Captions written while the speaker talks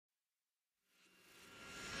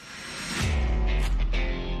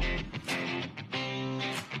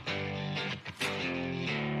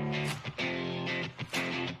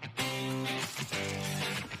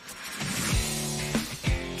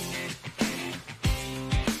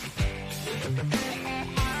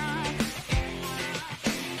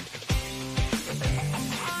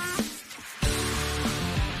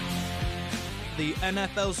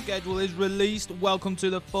NFL schedule is released. Welcome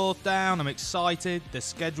to the fourth down. I'm excited. The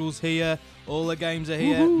schedule's here. All the games are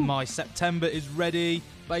here. Woohoo. My September is ready.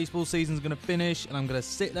 Baseball season's going to finish, and I'm going to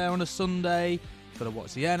sit there on a Sunday. Going to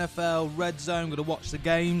watch the NFL, Red Zone. Going to watch the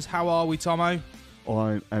games. How are we, Tomo?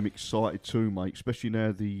 I am excited too, mate, especially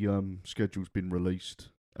now the schedule's been released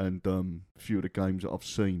and a few of the games that I've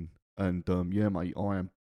seen. And, yeah, mate, I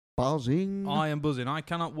am buzzing. I am buzzing. I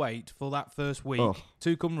cannot wait for that first week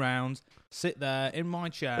to come round, sit there in my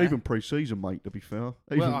chair. Even pre-season, mate, to be fair.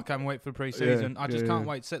 Well, I can't wait for pre-season. Yeah, I just yeah, can't yeah.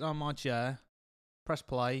 wait to sit on my chair, press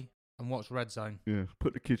play, and watch Red Zone. Yeah,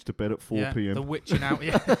 put the kids to bed at 4 p.m. The witching out.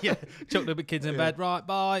 Yeah. Chuck the kids in bed. Right,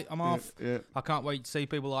 bye. I'm off. Yeah. I can't wait to see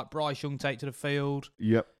people like Bryce Young take to the field.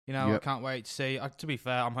 Yep. You know, Yep. I can't wait to see. To be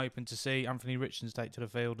fair, I'm hoping to see Anthony Richards take to the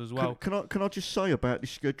field as well. Can I just say about this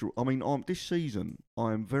schedule? I mean, this season,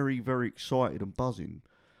 I am very, very excited and buzzing.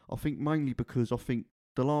 I think mainly because I think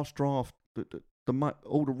the last draft,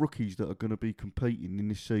 all the rookies that are going to be competing in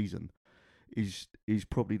this season is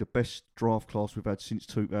probably the best draft class we've had since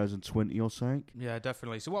 2020 or something. Yeah,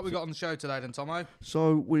 definitely. So what we got on the show today then, Tomo?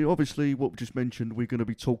 So we obviously, what we just mentioned, we're going to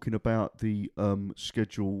be talking about the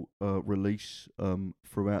schedule release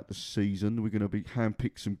throughout the season. We're going to be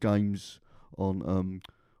handpick some games on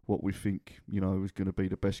what we think, is going to be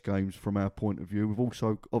the best games from our point of view. We've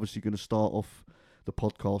also obviously going to start off the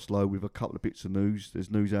podcast low with a couple of bits of news.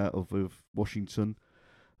 There's news out of Washington.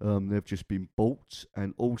 They've just been bought,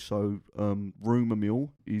 and also rumour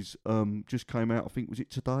mill is just came out. I think was it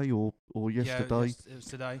today or yesterday? Yeah, it was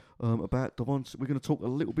today. About Devontae. We're going to talk a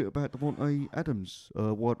little bit about Devontae Adams,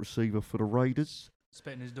 wide receiver for the Raiders.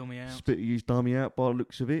 Spitting his dummy out. Spitting his dummy out by the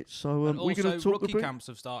looks of it. So and we're going to talk rookie about camps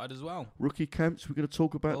have started as well. rookie camps. We're going to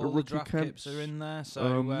talk about All the rookie draft camps. kits are in there.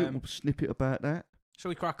 So little snippet about that. shall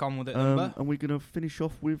we crack on with it, Number? And we're going to finish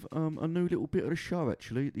off with a new little bit of the show,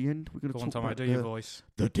 actually, at the end. We're going to Go on, talk Tomo, about do your voice.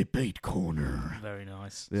 the debate corner. Very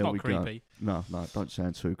nice. There It's not we creepy. go. No, don't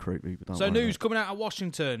sound too creepy. But don't So worry news about coming out of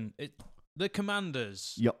Washington. The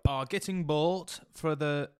Commanders Yep. are getting bought for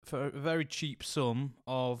a very cheap sum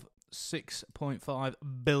of $6.5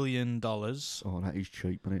 billion. it. Oh, that is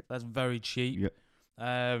cheap, isn't it? That's very cheap. Yep. So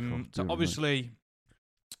dear me. obviously,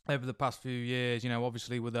 over the past few years,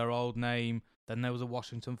 obviously with their old name, then there was a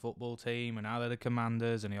Washington football team, and now they're the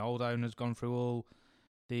Commanders, and the old owner's gone through all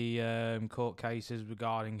the court cases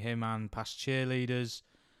regarding him and past cheerleaders.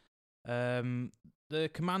 The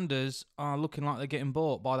Commanders are looking like they're getting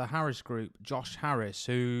bought by the Harris Group. Josh Harris,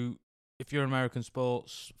 who, if you're an American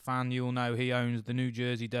sports fan, you'll know he owns the New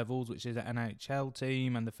Jersey Devils, which is an NHL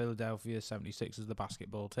team, and the Philadelphia 76ers, the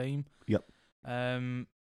basketball team. Yep.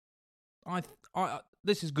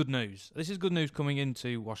 This is good news. This is good news coming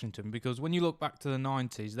into Washington, because when you look back to the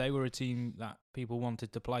 90s, they were a team that people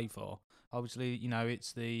wanted to play for. Obviously,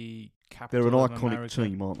 it's the capital They're an of iconic America.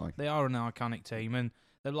 team, aren't they? They are an iconic team, and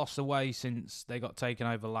they've lost their way since they got taken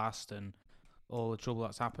over last and all the trouble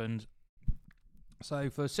that's happened. So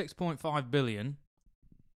for $6.5 billion,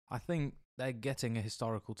 I think they're getting a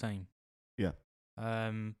historical team. Yeah.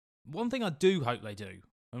 One thing I do hope they do,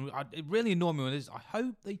 and it really annoyed me, is I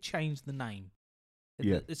hope they change the name.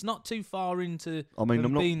 Yeah. It's not too far into I mean,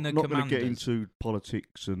 I'm being the not going to get Commanders. into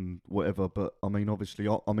politics and whatever, but I mean, obviously,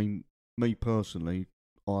 me personally,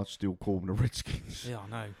 I still call them the Redskins. Yeah, I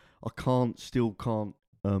know. I still can't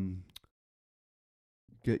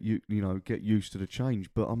get used to the change,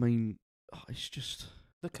 but I mean, it's just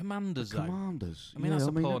The Commanders, the though. Commanders. I mean, Yeah, that's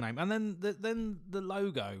a poor name. And then the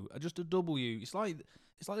logo, just a W. It's like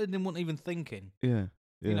they didn't even thinking. Yeah,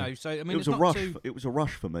 So I mean, it was it's a not rush. too. It was a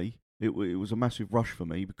rush for me. It was a massive rush for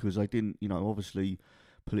me because they didn't, obviously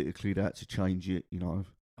politically they had to change it, I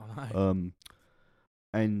know.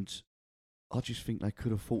 and I just think they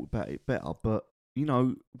could have thought about it better. But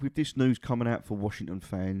with this news coming out for Washington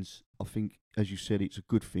fans, I think, as you said, it's a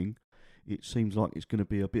good thing. It seems like it's going to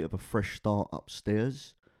be a bit of a fresh start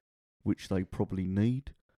upstairs, which they probably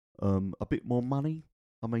need. A bit more money.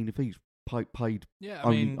 I mean, if he's paid, Yeah, I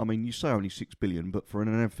mean, you say only $6 billion, but for an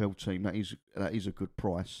NFL team, that is a good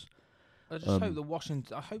price. I just hope that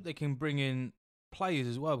Washington. I hope they can bring in players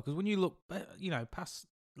as well, because when you look, past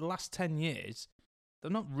the last 10 years, they've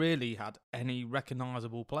not really had any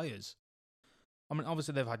recognisable players. I mean,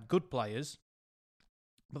 obviously they've had good players,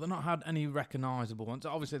 but they've not had any recognisable ones.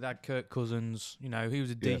 Obviously they had Kirk Cousins. He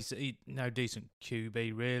was a decent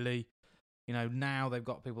QB really. Now they've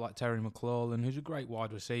got people like Terry McLaurin, who's a great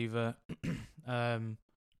wide receiver.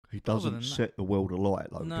 He doesn't set the world alight,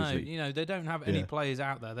 though, No, does he? they don't have any players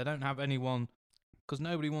out there. They don't have anyone, because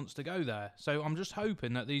nobody wants to go there. So I'm just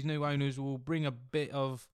hoping that these new owners will bring a bit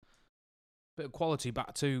of quality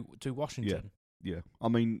back to Washington. Yeah. I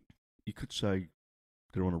mean, you could say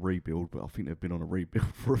they're on a rebuild, but I think they've been on a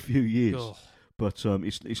rebuild for a few years. Ugh. But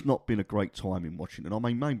it's not been a great time in Washington. I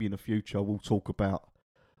mean, maybe in the future we'll talk about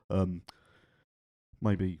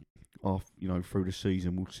maybe through the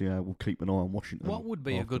season we'll see how we'll keep an eye on Washington. What would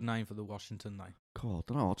be a good name for the Washington name? God, I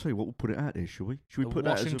don't know. I'll tell you what. We'll put it out there, shall we? Should we The put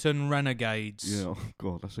Washington Renegades. that as a... Yeah. Oh,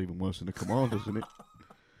 God, that's even worse than the Commanders, isn't it?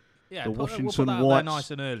 Yeah, The we'll Washington put that out there Whites.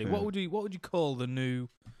 nice and early. Yeah. What would you call the new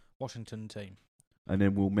Washington team? And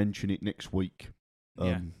then we'll mention it next week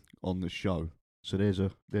Yeah. on the show. So there's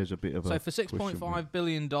a bit of So a... for $6.5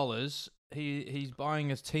 billion, he's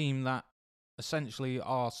buying a team that essentially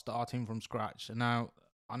are starting from scratch. And now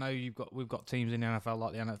I know we've got teams in the NFL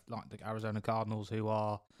like the Arizona Cardinals who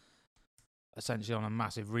are essentially on a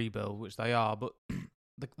massive rebuild, which they are. But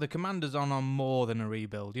the Commanders are on more than a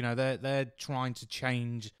rebuild. You know, they're trying to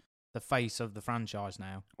change the face of the franchise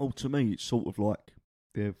now. Oh, to me, it's sort of like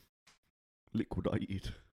they've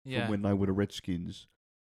liquidated Yeah. from when they were the Redskins,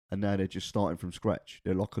 and now they're just starting from scratch.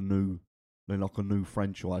 They're like a new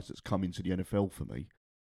franchise that's come into the NFL for me.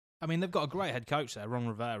 I mean, they've got a great head coach there, Ron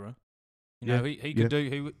Rivera. You Yeah, know, he could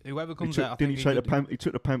do whoever comes out. I Didn't think he take could- he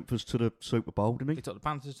took the Panthers to the Super Bowl, didn't He he? took the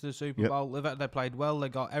Panthers to the Super Yep. Bowl. They played well. They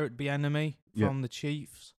got Eric Bieniemy Yep. from the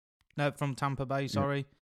Chiefs. No, from Tampa Bay. Sorry.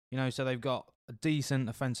 You know, so they've got a decent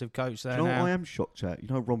offensive coach there Do you know now. what I am shocked at? You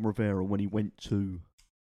know, Ron Rivera, when he went to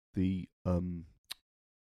the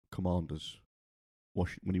Commanders, when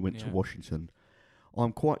he went to Yeah. Washington,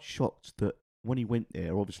 I'm quite shocked that when he went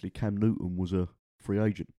there, obviously Cam Newton was a free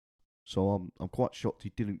agent. So I'm quite shocked he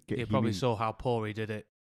didn't get He him probably in. saw how poor he did it.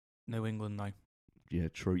 New England, though. Yeah,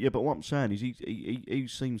 true. Yeah, but what I'm saying is he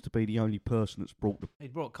seems to be the only person that's brought the... He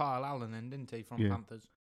brought Kyle Allen in, didn't he, from Yeah. Panthers?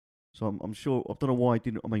 So I'm sure... I don't know why he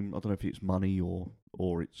didn't... I mean, I don't know if it's money or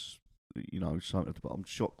it's, something, but I'm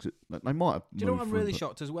shocked that they might have Do you know what moved I'm for him, really but-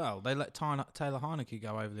 shocked as well? They let Taylor Heineke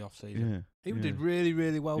go over the offseason. Yeah. He yeah. did really,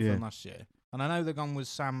 really well for Yeah. them last year. And I know they're gone with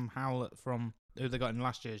Sam Howlett from who they got in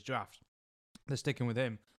last year's draft. They're sticking with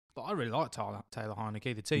him. But I really like Taylor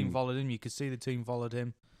Heineke. The team followed him. You could see the team followed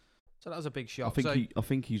him. So that was a big shock. I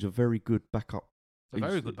think he's a very good backup. A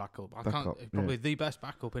very good backup. Probably the best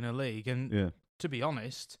backup in a league. And Yeah. to be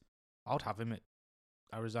honest, I'd have him at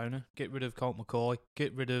Arizona. Get rid of Colt McCoy.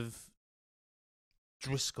 Get rid of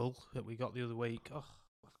Driscoll that we got the other week. Oh,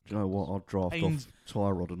 Do you know what? I'd draft Haynes- off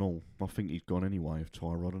Tyrod and all. I think he's gone anyway of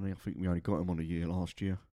Tyrod, and I think we only got him on a year last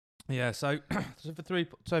year. yeah. So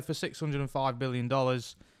for $605 billion,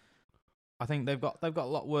 I think they've got a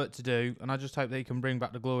lot of work to do, and I just hope they can bring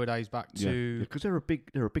back the glory days back to. because they're a big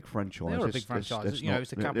franchise. They are a big franchise. That's You know, it's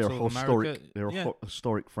the they're capital of America. They're a Yeah.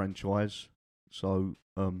 historic franchise. So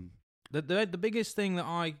The biggest thing that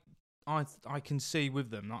I can see with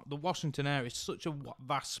them, like the Washington area, is such a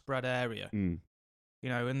vast spread area. mm, You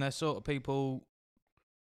know, and they're sort of people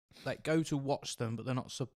that go to watch them, but they're not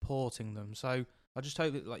supporting them. So I just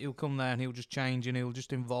hope that he'll come there and he'll just change and he'll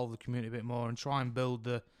just involve the community a bit more and try and build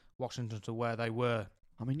the Washington to where they were.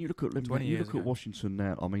 I mean, you look at them. 20 You years look at ago. Washington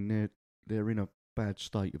now. I mean, they're in a bad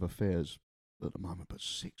state of affairs at the moment. But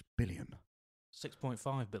 $6 billion.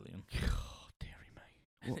 6.5 billion. God, dearie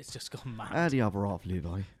me. What? It's just gone mad. How the other half live,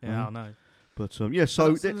 eh? Yeah, I know. But yeah, so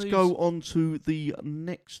That's the let's news. go on to the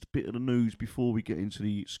next bit of the news before we get into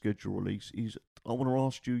the schedule release. Is I want to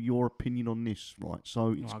ask you your opinion on this, right?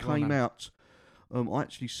 So it Right, go on came then. out. I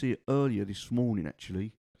actually see it earlier this morning,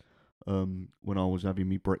 actually, when I was having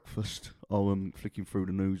me breakfast. I'm flicking through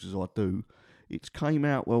the news as I do. It came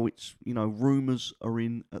out. Well, it's rumours are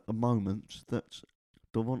in at the moment that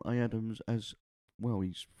Davante Adams has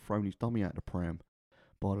he's thrown his dummy out the pram.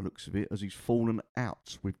 By the looks of it, as he's fallen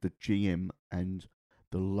out with the GM and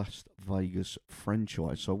the Las Vegas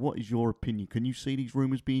franchise. So what is your opinion? Can you see these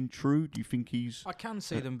rumours being true? Do you think he's... I can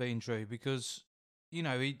see them being true because,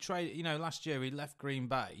 last year he left Green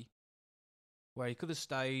Bay where he could have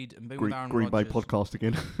stayed and been with Aaron Green Bay Rodgers. podcast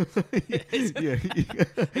again.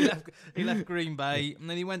 he left Green Bay and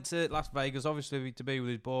then he went to Las Vegas, obviously to be with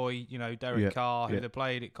his boy, Derek Carr, who they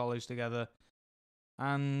played at college together.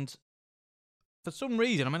 And for some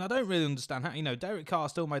reason, I mean, I don't really understand how. Derek Carr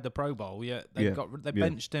still made the Pro Bowl. Yet they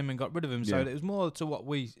benched him and got rid of him. So Yeah. it was more to what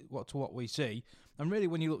we see. And really,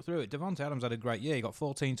 when you look through it, Davante Adams had a great year. He got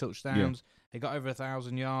 14 touchdowns. He got over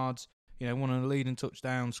 1,000 yards. One of the leading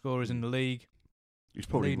touchdown scorers in the league. He's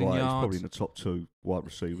probably leading right. He's yards. probably in the top 2 wide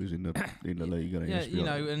receivers in the league. Isn't he? Yeah, Let's be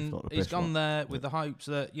honest, if and not the he's best gone one. there with the hopes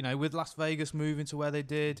that, with Las Vegas moving to where they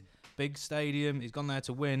did, big stadium, he's gone there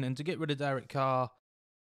to win. And to get rid of Derek Carr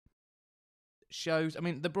shows, I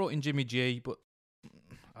mean, they brought in Jimmy G, but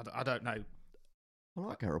I don't know. I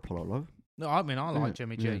like Garoppolo, though. No, I mean, I like Yeah,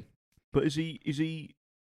 Jimmy yeah. G. But is he?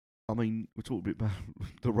 I mean, we're talking a bit about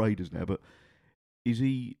the Raiders now, but is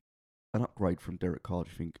he an upgrade from Derek Carr? Do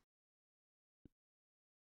you think?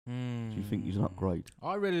 Do you think he's an upgrade?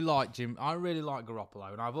 I really like Jim. I really like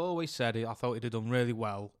Garoppolo, and I've always said I thought he'd have done really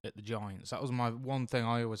well at the Giants. That was my one thing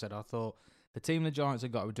I always said. I thought the team the Giants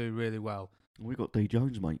have got would do really well. We got D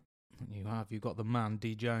Jones, mate. You've got the man,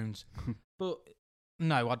 D Jones. But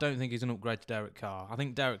no, I don't think he's an upgrade to Derek Carr. I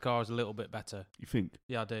think Derek Carr is a little bit better. You think?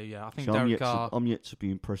 Yeah, I do. Yeah, I think So Derek Carr. I'm yet to be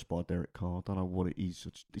impressed by Derek Carr. I don't know what it is.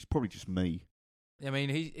 It's probably just me. I mean,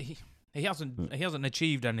 he hasn't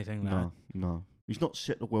achieved anything there. No. He's not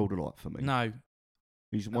set the world alight for me. No.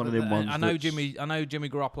 He's one of them ones. I know Jimmy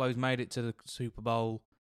Garoppolo's made it to the Super Bowl,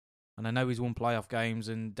 and I know he's won playoff games,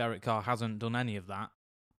 and Derek Carr hasn't done any of that.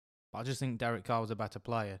 But I just think Derek Carr was a better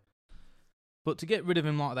player. But to get rid of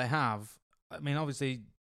him like they have, I mean, obviously,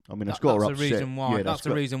 that's got that's her the upset. reason why. Yeah, that's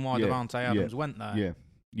the reason why Davante Adams went there.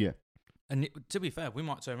 Yeah. And to be fair, we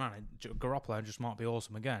might turn around and Garoppolo just might be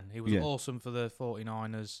awesome again. He was awesome for the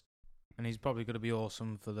 49ers, and he's probably going to be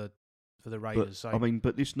awesome for the Raiders.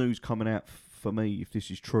 But this news coming out for me, if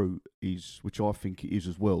this is true, which I think it is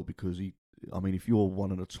as well, because if you're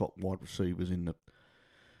one of the top wide receivers in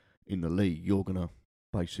the league, you're gonna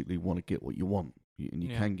basically want to get what you want, and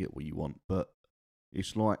you can get what you want. But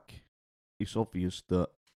it's obvious that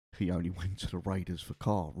he only went to the Raiders for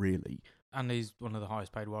Carr, really. And he's one of the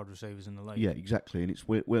highest paid wide receivers in the league. Yeah, exactly. And it's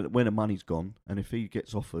where the money's gone. And if he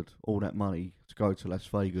gets offered all that money to go to Las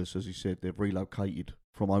Vegas, as he said, they've relocated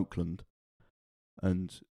from Oakland.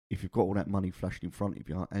 And if you've got all that money flashing in front of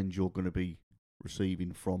you, and you're going to be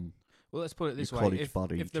receiving from let's put it this way: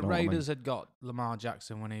 if the Raiders had got Lamar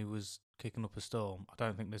Jackson when he was kicking up a storm, I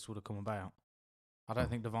don't think this would have come about. I don't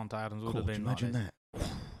think Davante Adams would have been. Imagine that.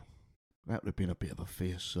 That would have been a bit of a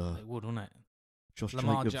fierce. It would, wouldn't it? Josh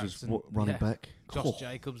Lamar Jacobs Jackson, is running back. Josh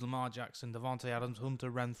Jacobs, Lamar Jackson, Davante Adams,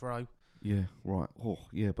 Hunter Renfrow. Yeah, right.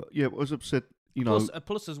 But as I've said,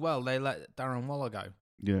 Plus as well, they let Darren Waller go.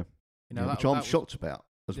 Yeah. Which I'm shocked about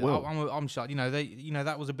as well. I'm shocked.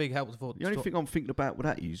 That was a big help for. The only thing I'm thinking about with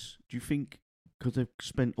that is, do you think because they've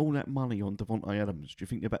spent all that money on Davante Adams, do you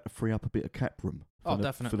think they're about to free up a bit of cap room?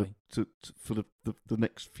 Definitely. For the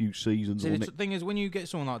next few seasons. See, the thing is, when you get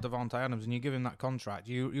someone like Davante Adams and you give him that contract,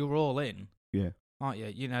 you're all in. Yeah. Aren't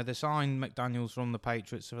you? They signed McDaniels from the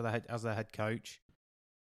Patriots as their head coach.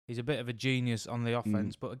 He's a bit of a genius on the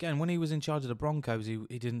offense, but again, when he was in charge of the Broncos, he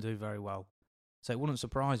didn't do very well. So it wouldn't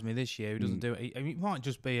surprise me this year. He doesn't do it. He might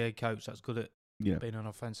just be a coach that's good at being an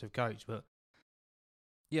offensive coach, but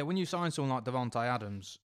when you sign someone like Davante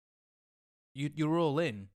Adams, you're all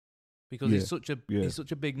in because he's such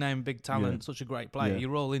a big name, big talent, such a great player.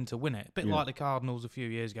 You're all in to win it. A bit like the Cardinals a few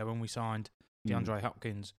years ago when we signed DeAndre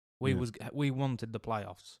Hopkins. We wanted the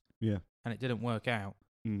playoffs, and it didn't work out,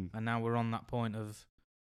 and now we're on that point of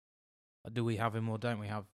do we have him or don't we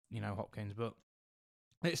have Hopkins? But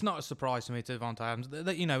it's not a surprise to me to Davante Adams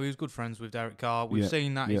that he was good friends with Derek Carr. We've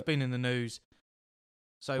seen that he's been in the news.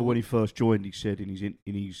 So when he first joined, he said in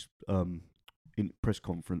his press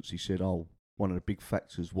conference, he said, "Oh, one of the big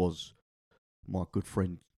factors was my good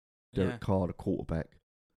friend Derek Carr, the quarterback."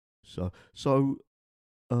 So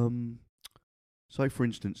say for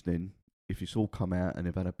instance, then if it's all come out and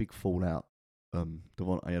they've had a big fallout,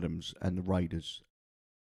 Davante Adams and the Raiders,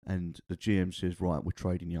 and the GM says, "Right, we're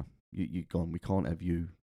trading you. You're gone. We can't have you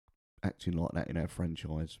acting like that in our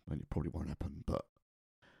franchise." And it probably won't happen, but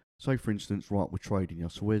say for instance, right, we're trading you.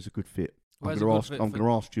 So where's a good fit? I'm going to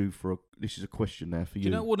ask you this is a question now for you. Do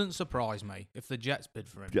you know, it wouldn't surprise me if the Jets bid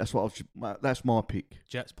for him. That's that's my pick.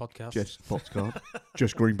 Jets podcast.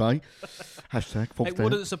 Just Green Bay. Hashtag. It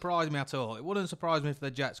wouldn't surprise me at all. It wouldn't surprise me if the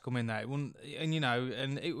Jets come in there. It wouldn't,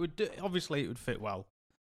 and it would obviously it would fit well.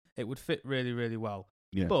 It would fit really, really well.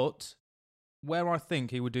 Yeah. But where I think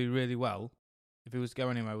he would do really well, if he was to go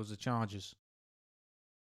anywhere, was the Chargers.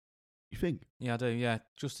 You think? Yeah, I do. Yeah,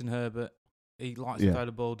 Justin Herbert. He likes to throw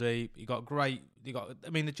the ball deep.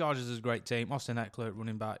 The Chargers is a great team. Austin Eckler at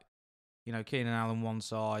running back. Keenan Allen one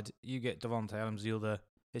side. You get Davante Adams the other.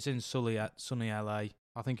 It's in sunny LA.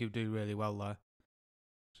 I think he would do really well there.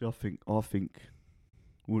 See, I think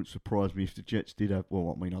it wouldn't surprise me if the Jets did have.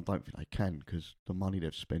 Well, I don't think they can because the money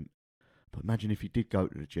they've spent. But imagine if he did go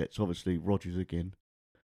to the Jets. Obviously, Rodgers again,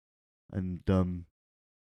 and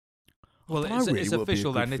it's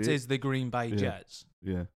official then. It is the Green Bay Jets.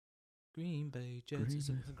 Yeah. Green Bay Jets is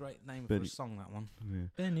a great name for a song, that one. Yeah.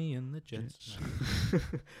 Benny and the Jets.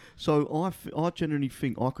 So I genuinely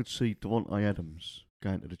think I could see Davante Adams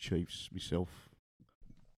going to the Chiefs myself.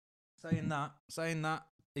 Saying that,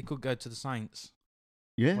 he could go to the Saints.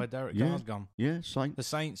 Yeah, where Derek yeah. Carr's gone. Yeah, Saints. The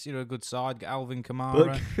Saints, a good side. Get Alvin But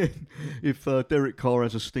Kamara. again, if Derek Carr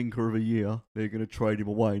has a stinker of a year, they're going to trade him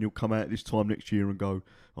away, and he'll come out this time next year and go,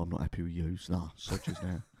 "I'm not happy with you." Nah, Sodgers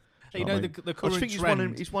now. You what know I mean? the I current just think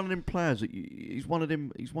trend. he's one of them players that he's one of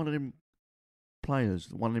them players,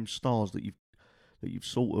 one of them stars that you've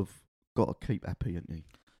sort of got to keep happy, haven't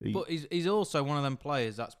you? But he's also one of them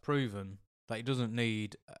players that's proven that he doesn't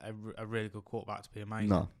need a really good quarterback to be amazing.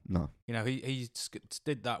 No. You know, he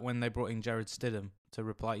did that when they brought in Jared Stidham to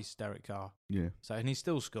replace Derek Carr. Yeah. So, and he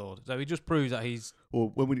still scored. So he just proves that he's...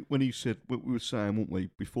 Well, when he said, we were saying, weren't we,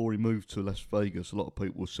 before he moved to Las Vegas, a lot of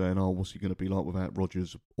people were saying, "Oh, what's he going to be like without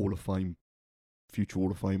Rodgers, future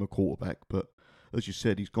Hall of Famer quarterback?" But as you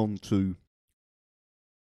said, he's gone to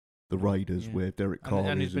the Raiders, where Derek Carr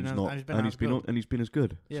and is, he's been as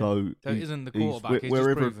good. Yeah. So it isn't the quarterback, he's just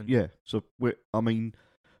wherever, proven. yeah. So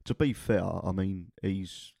to be fair,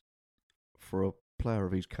 he's, for a player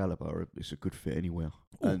of his caliber, it's a good fit anywhere.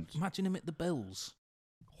 Ooh, And imagine him at the Bills.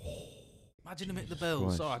 Imagine him at the Jesus Bills.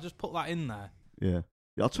 Christ. Sorry, I just put that in there. yeah,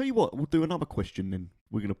 I'll tell you what. We'll do another question then.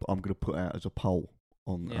 I'm gonna put out as a poll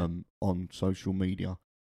on social media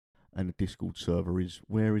and the Discord server is,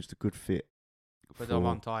 where is the good fit For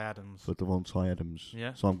Davante Adams. for Davante Adams?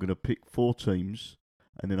 Yeah. So I'm gonna pick 4 teams,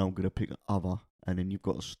 and then I'm gonna pick other, and then you've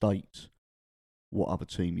got to state what other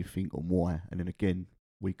team you think and why, and then again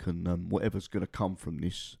we can whatever's gonna come from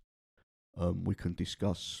this, we can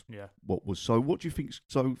discuss Yeah. what was. So what do you think?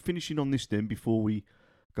 So finishing on this then, before we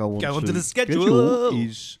go on to the schedule.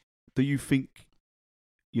 is, do you think,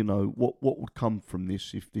 what would come from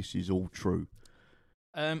this if this is all true?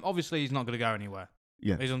 Obviously, he's not going to go anywhere.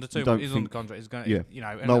 Yeah, He's under You don't He's think- under contract. He's going. yeah.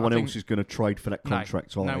 And No I one think else is going to trade for that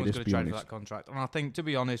contract, No are they? one's Let's going to be trade for honest. that contract. And I think, to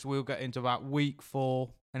be honest, we'll get into about week 4,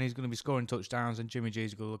 and he's going to be scoring touchdowns, and Jimmy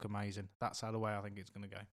G's going to look amazing. That's how the way I think it's going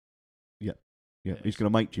to go. Yeah, It he's is.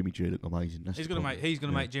 going to make Jimmy G look amazing. That's He's the going to problem.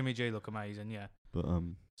 make make Jimmy G look amazing. Yeah. But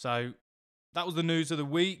So that was the news of the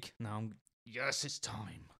week. Now, yes, it's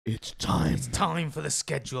time. it's time. It's time for the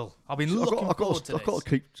schedule. I've been I've looking got forward to I've got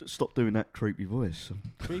this. to stop doing that creepy voice.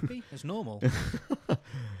 Creepy? It's normal. oi,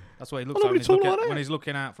 That's what he looks I don't like really talk like that. when he's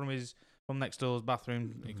looking out from next door's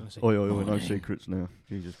bathroom. You can see. oi, no Morning. secrets now.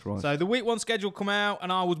 Jesus Christ. So the week 1 schedule come out,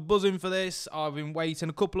 and I was buzzing for this. I've been waiting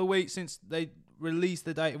a couple of weeks since they released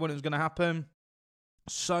the date of when it was going to happen.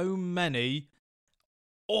 So many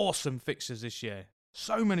awesome fixtures this year.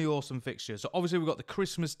 So many awesome fixtures. So obviously we've got the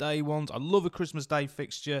Christmas Day ones. I love a Christmas Day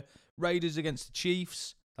fixture. Raiders against the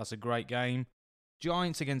Chiefs. That's a great game.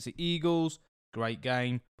 Giants against the Eagles. Great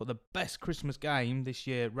game. But the best Christmas game this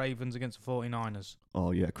year, Ravens against the 49ers.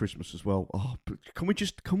 Oh yeah, Christmas as well. Oh, but can we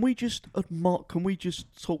just talk?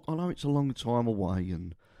 I know it's a long time away,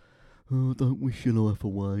 and don't wish your life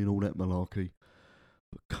away and all that malarkey.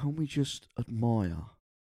 But can we just admire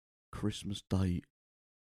Christmas Day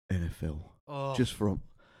NFL? Oh, Just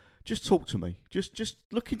talk to me. Just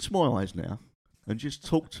look into my eyes now, and just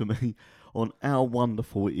talk to me on how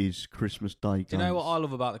wonderful it is Christmas Day games. do you know what I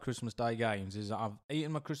love about the Christmas Day games is that I've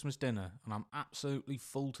eaten my Christmas dinner and I'm absolutely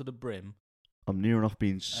full to the brim. I'm near enough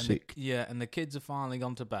being And sick. and the kids have finally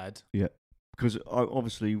gone to bed. Because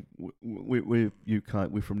obviously we're UK,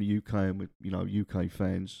 we're from the UK, and we're UK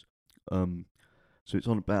fans. So it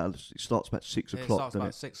starts about 6 It o'clock. starts doesn't about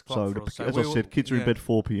it? 6 o'clock So, for us. So as I said, kids are in yeah. bed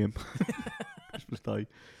 4 p.m. Christmas Day.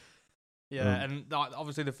 Yeah, and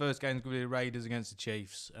obviously the first game's going to be the Raiders against the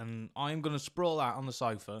Chiefs, and I'm going to sprawl out on the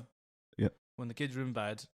sofa. Yep. When the kids are in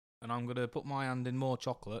bed, and I'm going to put my hand in more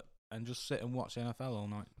chocolate and just sit and watch the NFL all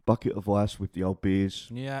night. Bucket of ice with the old beers.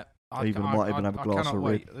 Yeah. Might even have a glass cannot of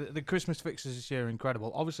wait. The Christmas fixtures this year are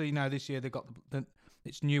incredible. Obviously, this year they've got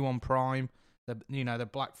it's new on Prime. The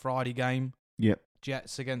Black Friday game. Yep.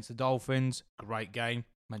 Jets against the Dolphins. Great game.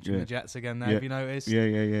 Mentioned Yeah. the Jets again there, Yeah. have you noticed?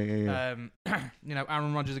 Yeah.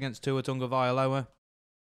 Aaron Rodgers against Tua Tagovailoa.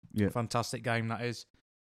 Yeah. Fantastic game that is.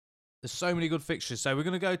 There's so many good fixtures. So we're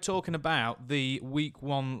going to go talking about the week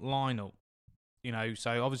 1 lineup.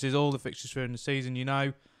 So obviously there's all the fixtures for in the season,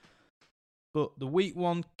 But the week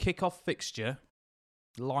 1 kickoff fixture,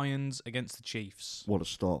 Lions against the Chiefs. What a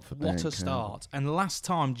start for Dan What a Campbell. start. And last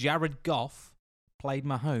time Jared Goff played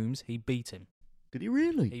Mahomes, he beat him. Did he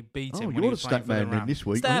really? He beat Oh, him when you're he the was playing stat for the man then Rams. this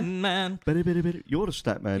week. Stat man. Better. You're the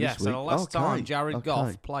stat man Yeah, this so week. the last time Jared okay.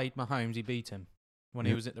 Goff played Mahomes, he beat him when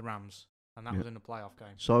he Yeah. was at the Rams. And that Yeah. was in the playoff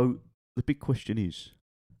game. So the big question is,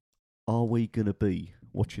 are we going to be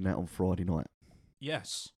watching that on Friday night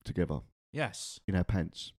Yes. together Yes. in our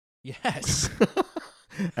pants? Yes.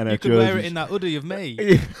 and our You could wear it jerseys. in that hoodie of me.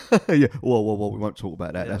 Yeah. Well, we won't talk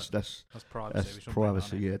about that. Yeah, That's privacy. that's We shouldn't bring that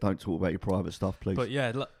privacy. on it. Yeah, don't talk about your private stuff, please. But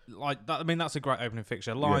yeah, like that. I mean, that's a great opening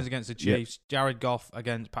fixture. Lions against the Chiefs. Jared Goff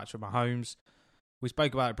against Patrick Mahomes. We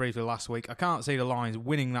spoke about it briefly last week. I can't see the Lions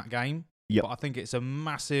winning that game. Yep. But I think it's a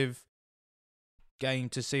massive game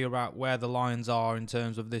to see about where the Lions are in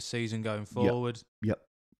terms of this season going forward. Yep.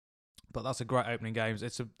 But that's a great opening game.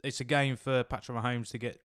 It's a game for Patrick Mahomes to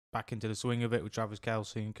get back into the swing of it with Travis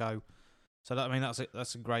Kelce and co. So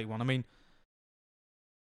that's a great one. I mean,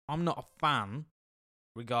 I'm not a fan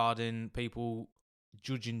regarding people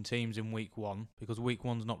judging teams in week one because week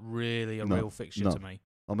one's not really a real fixture to me.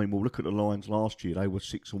 I mean, we'll look at the Lions last year. They were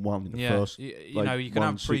 6-1 in the first. You know, you can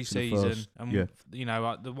have pre-season, and yeah. you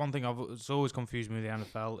know, the one thing it's always confused me with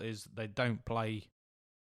the NFL is they don't play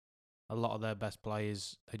a lot of their best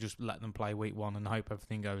players. They just let them play week one and hope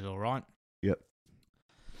everything goes all right. Yep.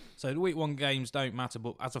 So the week one games don't matter,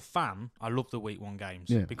 but as a fan, I love the week one games.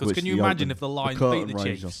 Yeah, because can you imagine if the Lions beat the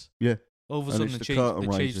Chiefs? Yeah. All of a sudden, the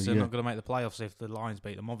Chiefs are not going to make the playoffs if the Lions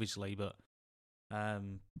beat them, obviously. But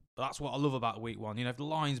that's what I love about week one. You know, if the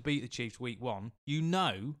Lions beat the Chiefs week one, you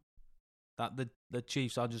know that the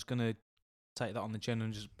Chiefs are just going to take that on the chin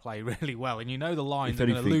and just play really well. And you know the Lions are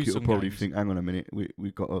going to lose some games. It'll probably think, hang on a minute,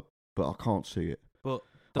 we've got to... But I can't see it. But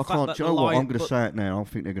I can't. Do you know what? I'm going to say it now. I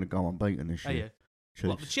think they're going to go unbeaten this year. Yeah.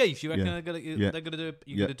 What, the Chiefs? You reckon they're going to do?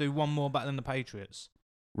 You're going to do one more better than the Patriots?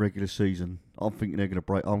 Regular season. I'm thinking they're going to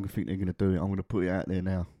break. I'm thinking they're going to do it. I'm going to put it out there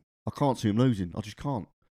now. I can't see them losing. I just can't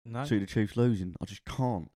see the Chiefs losing. I just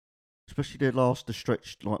can't. Especially the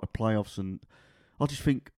stretch like the playoffs, and I just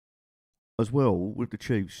think as well with the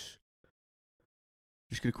Chiefs.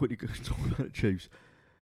 Just going to quickly talk about the Chiefs.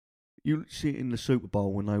 You see it in the Super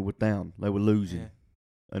Bowl when they were down, they were losing,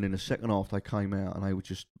 and in the second half they came out and they were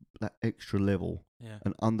just that extra level,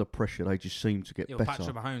 and under pressure they just seemed to get better.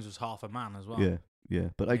 Patrick Mahomes was half a man as well. Yeah,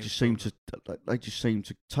 but they just seem to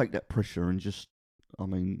take that pressure and just, I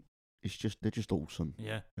mean, they're just awesome.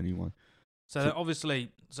 Yeah. Anyway, so obviously,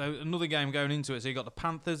 another game going into it. So you got the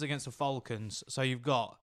Panthers against the Falcons. So you've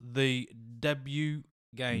got the debut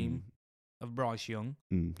game of Bryce Young.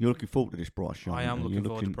 You're looking forward to this, Bryce Young. I am looking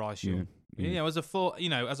forward to Bryce Young. You know, as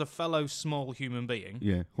a fellow small human being.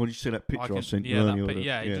 Yeah. Well, did you see that picture I sent you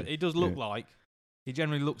earlier? He does look like. He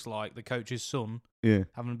generally looks like the coach's son. Yeah.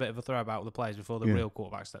 Having a bit of a throw about with the players before the real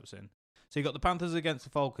quarterback steps in. So you've got the Panthers against the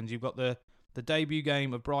Falcons. You've got the debut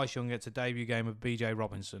game of Bryce Young against the debut game of BJ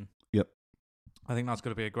Robinson. Yep. I think that's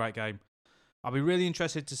going to be a great game. I'll be really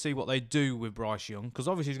interested to see what they do with Bryce Young because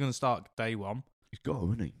obviously he's going to start day one. He's got to,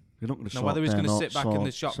 isn't he? They're not going to start whether he's going to sit back in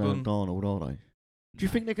the shotgun. Sam Darnold, are they? Do you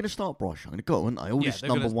think they're going to start Bryce Young? They've got to, aren't they? All this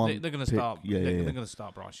number one. They're going to start. They're going to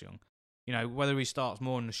start Bryce Young. You know, whether he starts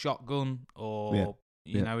more in the shotgun or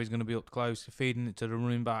you know he's going to be up close, feeding it to the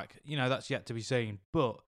running back. You know, that's yet to be seen.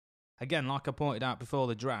 But again, like I pointed out before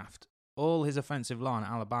the draft, all his offensive line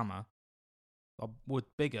at Alabama were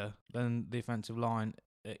bigger than the offensive line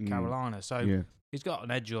at Carolina. So he's got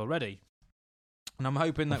an edge already. And I'm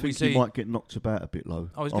hoping that we see... he might get knocked about a bit,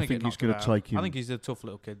 though. Oh, he's going to get knocked about. Take him. I think he's a tough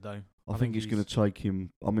little kid, though. I think he's going to take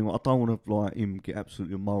him... I mean, I don't want to like him get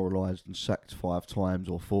absolutely moralised and sacked 5 times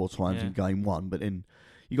or 4 times in game 1, but then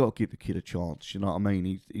you got to give the kid a chance. You know what I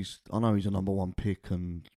mean? I know he's a number 1 pick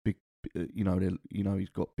and big. You know, he's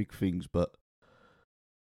got big things, but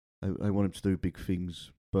they want him to do big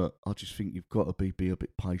things. But I just think you've got to be a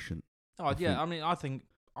bit patient. I mean, I think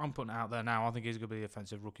I'm putting it out there now. I think he's going to be the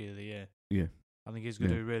offensive rookie of the year. Yeah. I think he's going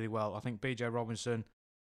to do really well. I think BJ Robinson,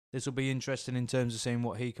 this will be interesting in terms of seeing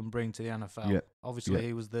what he can bring to the NFL. Yeah. Obviously,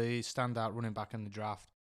 he was the standout running back in the draft.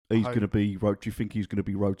 He's going to be. Do you think he's going to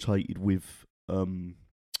be rotated with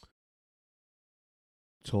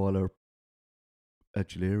Tyler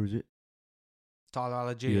Algier? Is it Tyler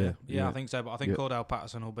Algier? Yeah, I think so. But I think Cordell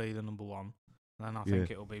Patterson will be the number 1. And then I think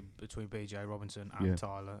it will be between BJ Robinson and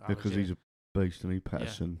Tyler Algier. Because he's a beast, and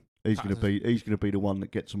Patterson. He's going to be the one that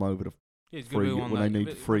gets them over the. When they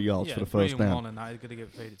need 3 yards for the first down. And he's going to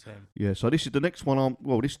get feed it to him. Yeah, so this is the next one.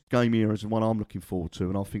 This game here is the one I'm looking forward to,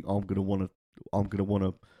 and I think I'm going to want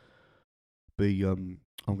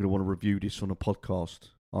to review this on a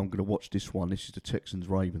podcast. I'm going to watch this one. This is the Texans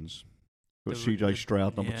Ravens. Got CJ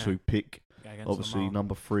Stroud, number 2 pick. Obviously,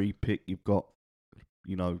 number 3 pick. You've got,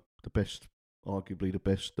 arguably the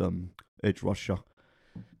best edge rusher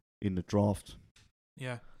in the draft.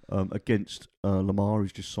 Yeah. Against Lamar,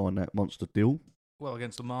 who's just signed that monster deal. Well,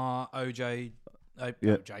 against Lamar, OBJ. Yep.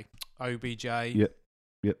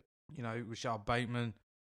 You know, Rashad Bateman.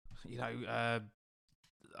 You know,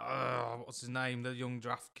 what's his name? The young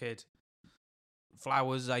draft kid.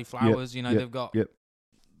 Flowers. You know, they've got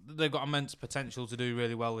they've got immense potential to do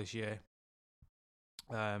really well this year.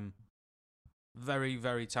 Very,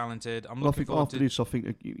 very talented. I'm Well, I looking think forward after to this, I think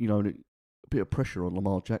a bit of pressure on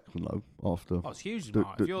Lamar Jackson though. After Oh, it's huge, the,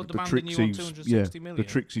 Mark. the, If you're the demanding tricks you on he's 260 million, the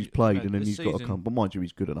tricks he's played, and then this he's got to season- come. But mind you,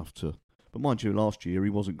 he's good enough to. But mind you, last year he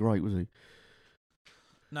wasn't great, was he?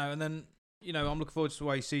 No, and then I'm looking forward to the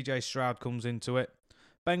way CJ Stroud comes into it.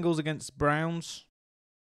 Bengals against Browns.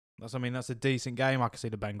 That's a decent game. I can see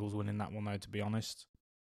the Bengals winning that one though, to be honest.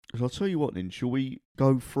 So I'll tell you what. Then shall we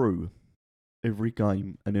go through every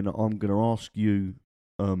game, and then I'm going to ask you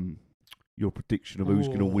your prediction of who's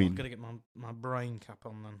going to I'm win, gonna get my brain cap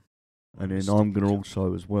on then. and then I'm going to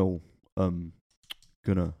also as well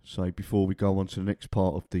gonna say before we go on to the next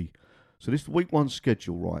part of the. So this week 1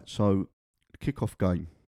 schedule, right? So the kickoff game,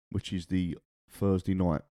 which is the Thursday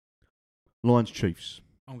night, Lions Chiefs.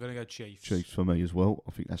 I'm gonna go Chiefs. Chiefs for me as well.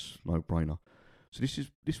 I think that's no brainer. So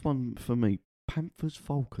this one for me, Panthers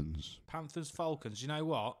Falcons. Panthers Falcons. You know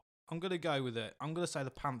what? I'm gonna go with it. I'm gonna say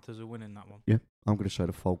the Panthers are winning that one. Yeah, I'm going to say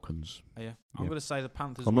the Falcons. Oh, yeah, I'm Yeah. gonna say the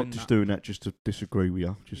Panthers. I'm win not just that. doing that just to disagree with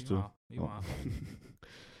you. Just You to. are. You are.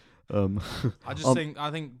 I just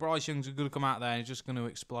Um, think Bryce Young's going to come out there and he's just going to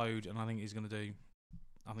explode, and I think he's going to do.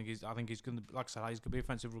 I think he's going to, like I said, he's going to be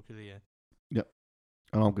offensive rookie of the year.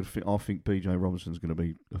 And I think BJ Robinson's going to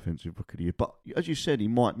be offensive rookie of the year. But as you said, he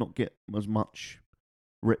might not get as much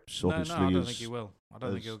reps, obviously, no, I don't think he will. I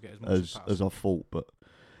don't think he'll get as much as I thought. But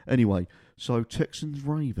anyway, so Texans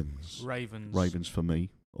Ravens. Ravens For me.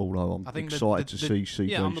 Although I I'm think excited to see CJ.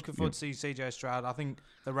 Yeah, I'm looking forward to see CJ Stroud. I think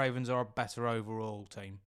the Ravens are a better overall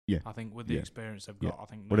team. Yeah. I think with the experience they've got, I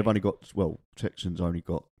think. Well, they've only got Texans only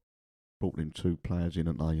got brought in 2 players in,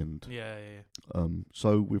 haven't they? And Yeah.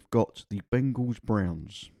 so we've got the Bengals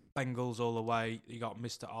Browns. Bengals all the way. You got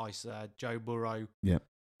Mr. Ice there, Joe Burrow. Yeah.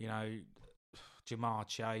 Jamar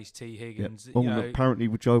Chase, T. Yeah. Higgins. Well, apparently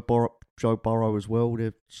with Joe Burrow as well,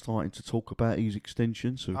 they're starting to talk about his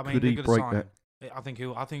extension. So could he break that?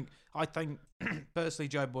 I think personally,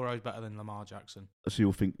 Joe Burrow is better than Lamar Jackson. So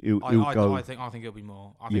you'll think he'll go. I think he'll be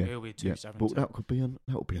more. I think he'll be 270. But that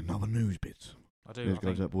be another news bit. I do. There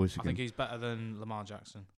goes that voice I again. think he's better than Lamar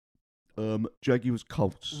Jackson. Jaguars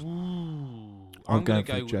Colts. Ooh, I'm going gonna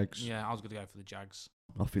for the Jags. Yeah, I was going to go for the Jags.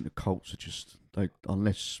 I think the Colts are just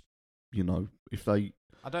unless if they.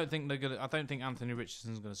 I don't think they're gonna. I don't think Anthony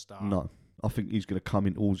Richardson's going to start. No, I think he's going to come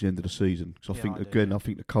in towards the end of the season. Because I think I do. I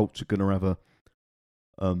think the Colts are going to have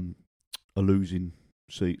a losing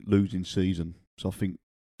season. So I think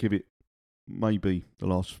give it maybe the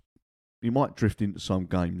last. He might drift into some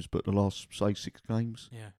games, but the last, say, 6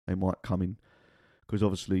 games, they might come in. Because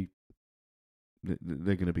obviously,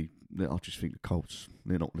 they're going to be... I just think the Colts,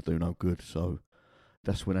 they're not going to do no good. So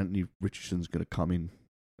that's when Anthony Richardson's going to come in.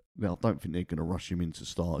 Now, I don't think they're going to rush him in to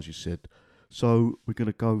start, as you said. So we're going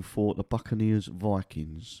to go for the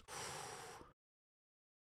Buccaneers-Vikings.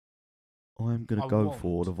 I'm going to go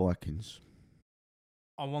for the Vikings.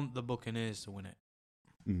 I want the Buccaneers to win it.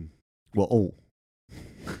 Well, all.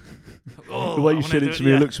 Oh, the way you I said wanna it to do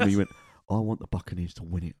me, it, it yeah. looks at me, you went, I want the Buccaneers to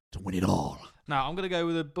win it all. No, I'm going to go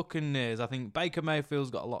with the Buccaneers. I think Baker Mayfield's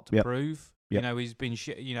got a lot to prove. Yep. He's been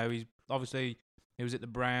he's obviously, he was at the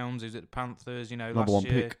Browns, he was at the Panthers, Number last 1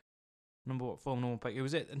 year. pick. Number 1 pick. It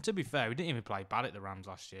was it. And to be fair, he didn't even play bad at the Rams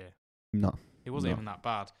last year. No. He wasn't even that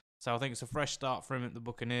bad. So I think it's a fresh start for him at the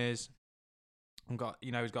Buccaneers. He's got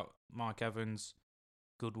Mike Evans,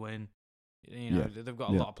 Goodwin. They've got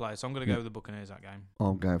a lot of players. So I'm going to go with the Buccaneers that game.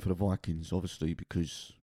 I'm going for the Vikings, obviously,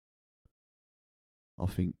 because I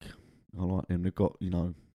think I like them. They've got,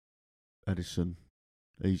 Edison.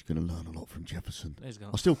 He's going to learn a lot from Jefferson.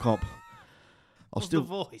 I still can't. The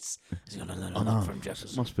voice? He's going to learn a lot from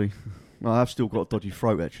Jefferson. Must be. No, I've still got a dodgy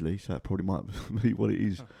throat, actually, so that probably might be what it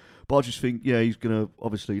is. But I just think, he's going to,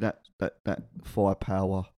 obviously, that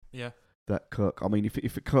firepower. Yeah. That Kirk. I mean,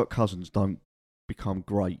 if Kirk Cousins don't become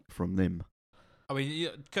great from them. I mean,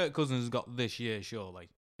 Kirk Cousins has got this year, surely.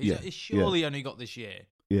 He's only got this year.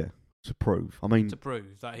 Yeah, to prove. I mean, to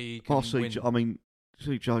prove that he can win. I mean,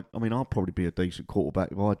 CJ. I mean, I'll probably be a decent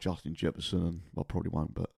quarterback if I had Justin Jefferson, and I probably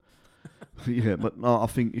won't. But but no, I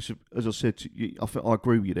think it's as I said. I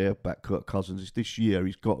agree with you there about Kirk Cousins. It's this year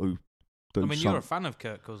he's got to do. You're a fan of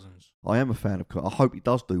Kirk Cousins. I am a fan of Kirk. I hope he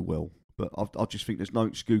does do well, but I just think there's no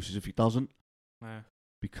excuses if he doesn't. Yeah.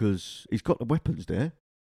 Because he's got the weapons there,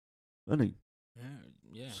 hasn't he?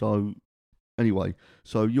 Yeah. So, anyway,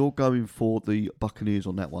 you're going for the Buccaneers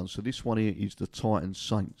on that one. So this one here is the Titans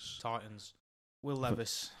Saints. Titans. Will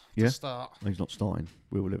Levis to start. He's not starting.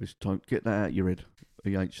 Will Levis. Don't get that out of your head.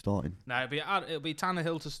 He ain't starting. No, it'll be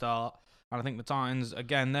Tannehill to start, and I think the Titans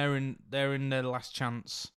again. They're in their last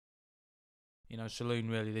chance. saloon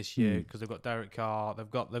really this year because they've got Derek Carr. They've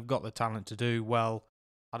got the talent to do well.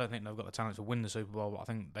 I don't think they've got the talent to win the Super Bowl, but I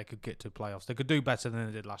think they could get to playoffs. They could do better than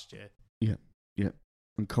they did last year. Yeah.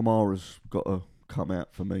 And Kamara's got to come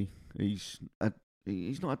out for me. He's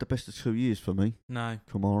not had the best of 2 years for me. No.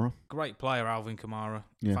 Kamara. Great player, Alvin Kamara.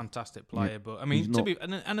 Yeah. Fantastic player. Yeah. But, I mean, He's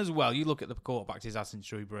and as well, you look at the quarterbacks he's had since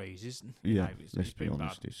Drew Brees. Let's be been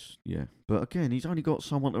honest. bad. But again, he's only got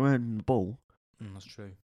someone to hand him the ball. That's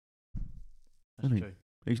true. Isn't he? True.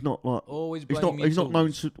 He's not like... Always He's blaming not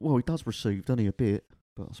known to... Well, he does receive, doesn't he, a bit?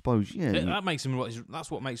 But I suppose, That makes him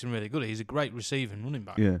that's what makes him really good. He's a great receiving running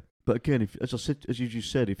back. Yeah. But again, as you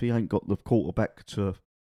just said, if he ain't got the quarterback to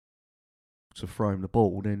throw him the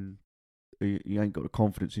ball, then he ain't got the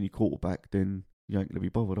confidence in your quarterback, then you ain't going to be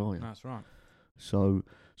bothered, are you? That's right. So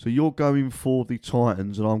you're going for the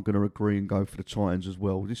Titans, and I'm going to agree and go for the Titans as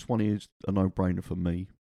well. This one is a no-brainer for me.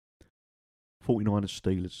 49ers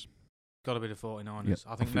Steelers. Got to be the 49ers. Yeah,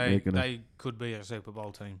 I think they could be a Super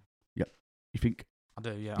Bowl team. Yeah. You think? I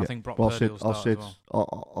do, yeah. Yeah. I think Brock Purdy will start as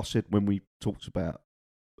well. I said when we talked about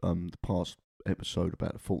the past episode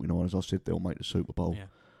about the 49ers, I said they'll make the Super Bowl. Yeah.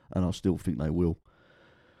 And I still think they will.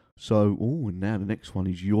 So, and now the next one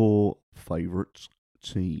is your favourite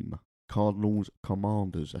team. Cardinals,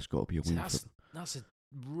 Commanders. That's got to be a win for them. That's a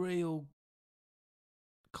real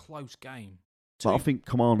close game. But I think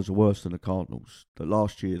Commanders are worse than the Cardinals. The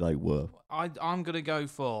last year they were. I'm going to go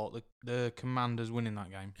for the Commanders winning that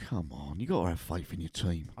game. Come on, you got to have faith in your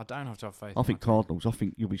team. I don't have to have faith. I think Cardinals. I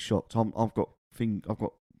think you'll be shocked. I've got.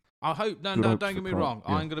 I hope. No, don't get me wrong.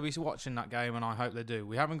 Yeah. I'm going to be watching that game, and I hope they do.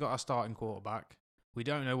 We haven't got a starting quarterback. We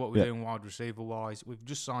don't know what we're doing wide receiver wise. We've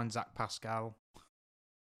just signed Zach Pascal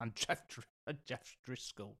and Jeff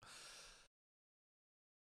Driscoll.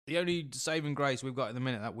 The only saving grace we've got at the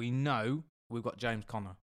minute that we know, we've got James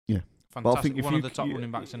Conner. Yeah, fantastic. But I think one of the top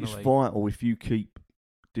running backs in the league. It's vital if you keep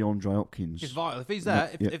DeAndre Hopkins. It's vital if he's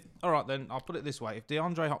there. If all right, then I'll put it this way: if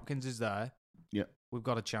DeAndre Hopkins is there, we've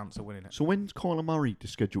got a chance of winning it. So when's Kyler Murray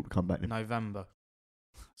scheduled to come back? November.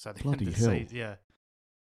 So the Bloody end of the hell! season, yeah.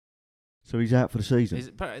 So he's out for the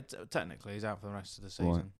season. Technically, he's out for the rest of the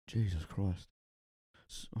season. Right. Jesus Christ.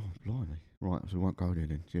 Oh, blimey. Right, so we won't go there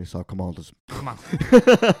then. Yeah, so Commanders. Come on.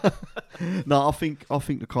 No, I think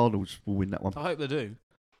the Cardinals will win that one. I hope they do.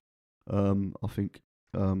 I think.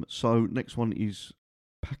 So next one is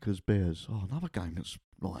Packers Bears. Oh, another game that's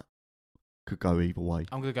like could go either way.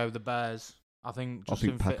 I'm going to go with the Bears. I think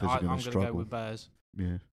Packers are going to struggle. I'm going to go with Bears.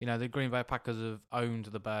 Yeah. You know, the Green Bay Packers have owned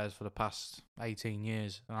the Bears for the past 18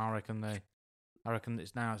 years, and I reckon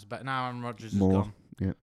it's better. Now Aaron Rodgers is gone.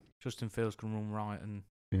 Yeah. Justin Fields can run right, and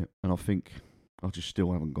I think I just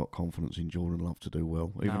still haven't got confidence in Jordan Love to do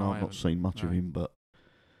well, even though I've not seen much of him. But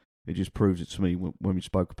it just proves it to me when we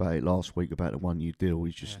spoke about it last week about the 1 year deal.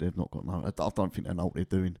 He's just they've not got no. I don't think they know what they're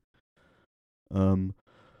doing.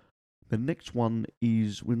 The next one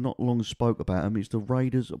is we've not long spoke about them. It's the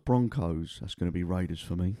Raiders Broncos. That's going to be Raiders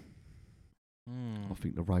for me. I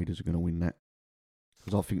think the Raiders are going to win that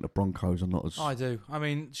because I think the Broncos are not as. I do. I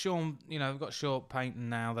mean, Sean. You know, we've got Sean Payton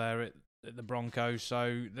now there at the Broncos,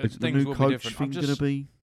 so things will be different. Going to be.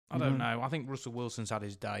 I don't know. I think Russell Wilson's had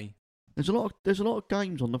his day. There's a lot of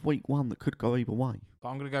games on the week one that could go either way. But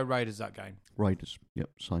I'm going to go Raiders that game. Raiders. Yep,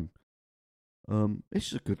 same. This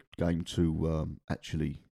is a good game to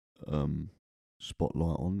actually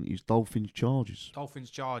spotlight on. Is Dolphins Chargers.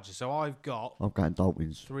 Dolphins Chargers. So I'm going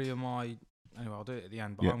Dolphins. Three of my. Anyway, I'll do it at the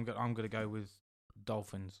end. But I'm going to go with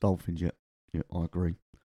Dolphins. Dolphins. Yeah, I agree.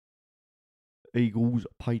 Eagles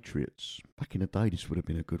Patriots. Back in the day, this would have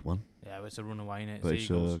been a good one. Yeah, it's a runaway, innit? But it's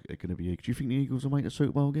going to be. Do you think the Eagles will make the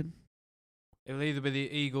Super Bowl again? It'll either be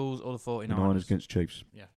the Eagles or the 49ers. The Niners against Chiefs.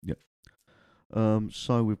 Yeah. Yep.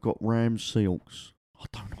 So we've got Rams Seahawks. I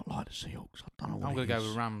do not like the Seahawks. I don't know. I'm going to go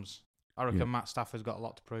with Rams. I reckon Matt Stafford's got a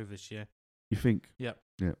lot to prove this year. You think? Yep.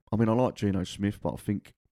 Yeah. I mean, I like Geno Smith, but I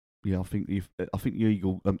think the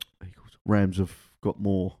Rams have got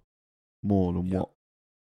more than what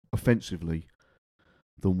offensively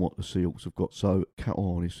than what the Seahawks have got. So,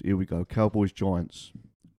 here we go. Cowboys Giants.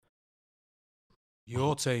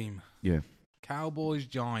 Your team. Yeah. Cowboys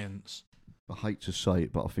Giants. I hate to say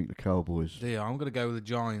it, but I think the Cowboys. Yeah, I'm going to go with the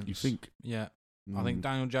Giants. You think? Yeah. I think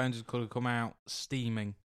Daniel Jones could have come out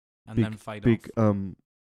steaming and then fade off.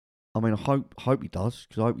 I mean, I hope he does,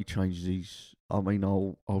 because I hope he changes his. I mean,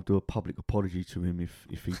 I'll do a public apology to him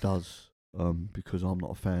if he does, because I'm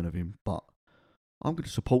not a fan of him. But I'm going to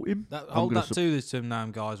support him. Hold that to this to him now,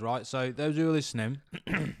 guys. Right. So those who are listening,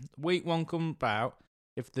 week one come about.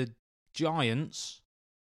 If the Giants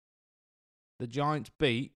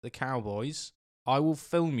beat the Cowboys, I will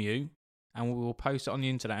film you and we will post it on the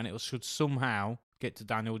internet, and it should somehow get to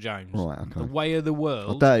Daniel Jones. Right, okay. The way of the I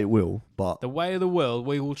world. doubt it will, but... The way of the world,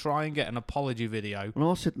 we will try and get an apology video.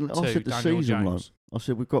 Well, I said the Daniel season low. Jones. I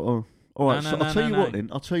said we've got to... All right, No, so no, I'll tell no, you no. what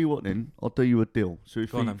then. I'll do you a deal. So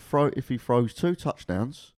if he throws 2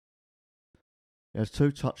 touchdowns, he has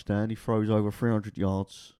 2 touchdowns, he throws over 300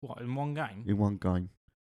 yards. What, in one game? In one game.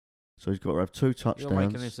 So he's got to have 2 touchdowns. You're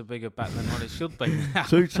making this a bigger bet than what it should be.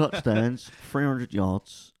 2 touchdowns, 300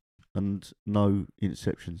 yards, and no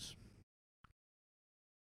interceptions.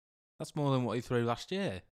 That's more than what he threw last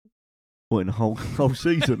year. What, in the whole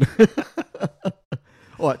season?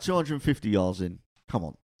 All right, 250 yards in. Come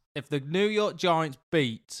on. If the New York Giants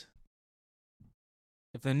beat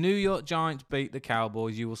the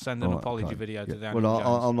Cowboys, you will send an apology video to Daniel Jones.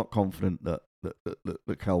 Well, I'm not confident that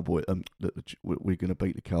the Cowboy we're going to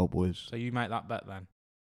beat the Cowboys. So you make that bet then.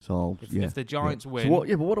 So if the Giants win, so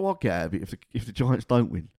but what do I get out of it if the Giants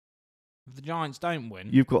don't win? If the Giants don't win,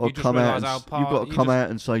 You've got to come out. You've got to come out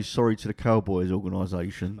and say sorry to the Cowboys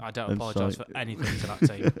organisation. I don't apologise for anything to that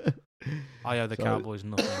team. I owe the Cowboys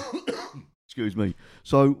nothing. Excuse me.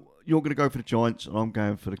 So you're going to go for the Giants, and I'm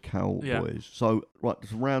going for the Cowboys. Yeah. So right,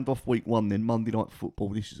 to round off week 1, then Monday Night Football.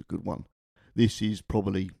 This is a good one. This is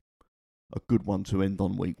probably a good one to end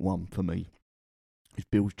on week 1 for me. It's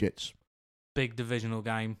Bills Jets. Big divisional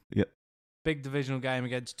game. Yep. Big divisional game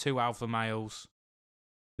against 2 alpha males.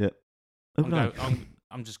 Yep.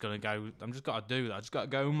 I'm just gonna go. I'm just got to do that. I just got to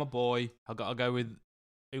go with my boy. I got to go with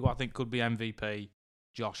who I think could be MVP,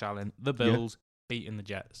 Josh Allen. The Bills beating the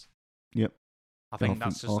Jets. Yep. I think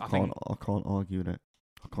that's just. I can't argue with that.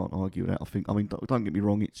 I mean, don't get me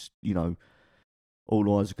wrong. It's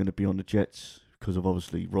all eyes are going to be on the Jets because of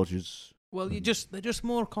obviously Rodgers. Well, they're just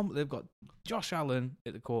more competent. They've got Josh Allen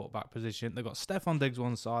at the quarterback position. They've got Stephon Diggs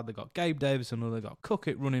one side. They've got Gabe Davis another. They've got Cook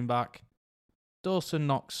at running back. Dawson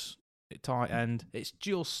Knox at tight end. It's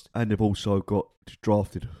just. And they've also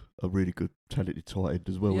drafted a really good, talented tight end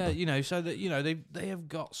as well. Yeah, so that they have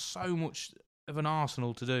got so much of an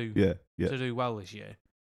arsenal to do. Yeah. To do well this year.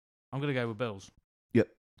 I'm going to go with Bills. Yep.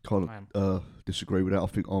 Kind of disagree with that. I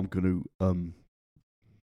think I'm going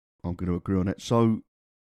to agree on that. So,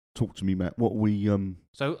 talk to me, Matt. What we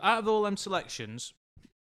So, out of all them selections,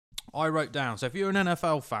 I wrote down. So, if you're an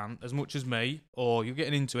NFL fan, as much as me, or you're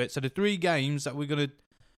getting into it, so the 3 games that we're going to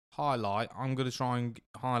highlight, I'm going to try and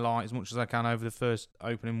highlight as much as I can over the first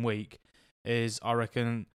opening week. Is I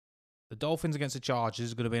reckon the Dolphins against the Chargers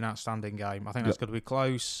is going to be an outstanding game. I think that's going to be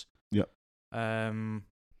close. Yep. 2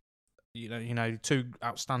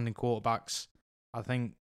 outstanding quarterbacks. I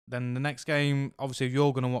think then the next game, obviously,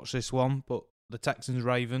 you're going to watch this one, but the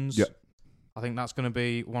Texans-Ravens, yep. I think that's going to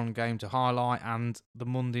be one game to highlight, and the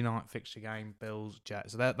Monday night fixture game,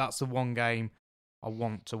 Bills-Jets. So that's the one game I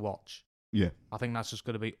want to watch. Yeah. I think that's just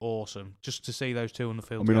going to be awesome, just to see those two on the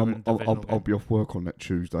field. I mean, I'll be off work on that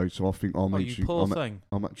Tuesday, so I think I'm actually going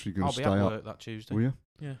to stay up. I'll be at work that Tuesday. Will you?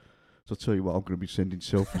 Yeah. So I'll tell you what, I'm going to be sending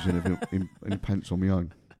selfies in pants on my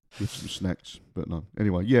own with some snacks. But no.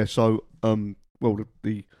 Anyway, yeah, so,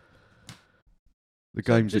 the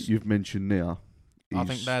games that you've mentioned now, I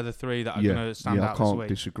think they're the 3 that are going to stand out this week. I can't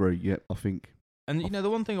disagree. Yeah, I think. And, the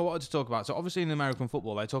one thing I wanted to talk about, so obviously in American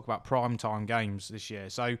football, they talk about prime-time games this year.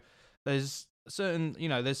 So there's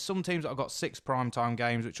there's some teams that have got 6 prime-time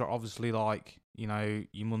games, which are obviously like, your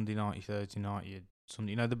Monday night, your Thursday night, your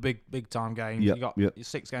Sunday, the big-time games. Yep, you got your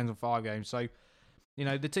 6 games and 5 games. So,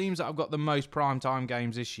 the teams that have got the most prime-time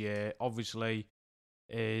games this year, obviously,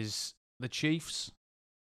 is the Chiefs,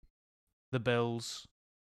 the Bills,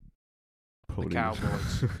 the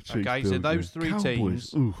Cowboys. Okay, so those 3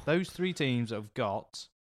 teams, those 3 teams have got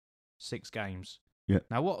 6 games. Yeah.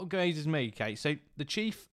 Now, what amazes me, Kate? So the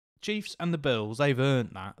Chiefs and the Bills, they've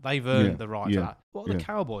earned that. They've earned the right to that. What are the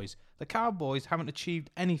Cowboys? The Cowboys haven't achieved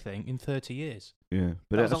anything in 30 years. Yeah,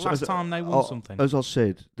 but that was the last time they won something. As I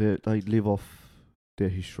said, they live off their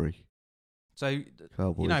history. So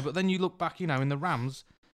Cowboys. but then you look back, in the Rams,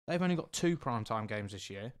 they've only got 2 primetime games this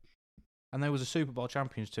year. And they was a Super Bowl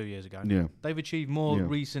champions 2 years ago. Yeah. They've achieved more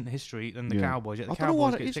recent history than the Cowboys. Yet the I don't know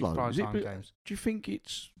why Cowboys that get is 6 primetime games. Do you think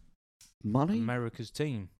it's money? America's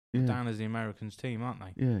team. Yeah. Down as the Americans' team, aren't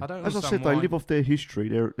they? Yeah. I don't As I understand said, they live off their history.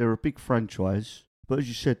 They're a big franchise. But as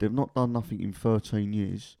you said, they've not done nothing in 13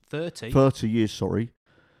 years. 30? 30 years, sorry.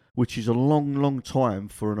 Which is a long, long time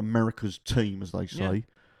for an America's team, as they say.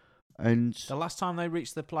 Yeah. And the last time they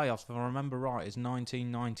reached the playoffs, if I remember right, is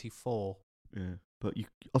 1994. Yeah. But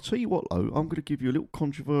I'll tell you what, though, I'm going to give you a little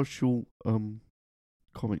controversial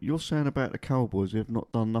comment. You're saying about the Cowboys, they've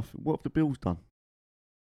not done nothing. What have the Bills done?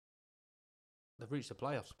 They've reached the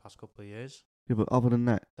playoffs the past couple of years. Yeah, but other than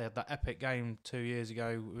that, They had that epic game 2 years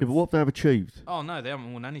ago. yeah, but what have they achieved? Oh no, they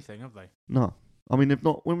haven't won anything, have they? No. I mean, they've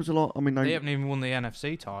not. When was the last? I mean, They haven't even won the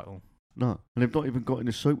NFC title. no, and they've not even got in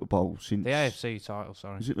the Super Bowl since The AFC title,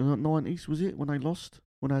 sorry. Was it the 90s? Was it when they lost?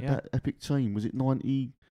 When they had Yeah. that epic team? Was it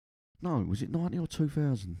 90? No, was it 90 or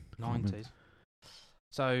 2000? I can't remember. 90s.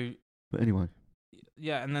 So But anyway,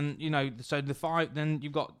 yeah, and then so the five. Then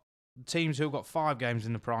you've got teams who've got 5 games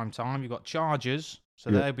in the prime time. You've got Chargers, so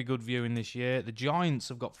Yeah. they'll be good viewing this year. The Giants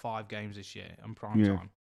have got 5 games this year in prime Yeah. time.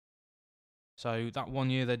 So that 1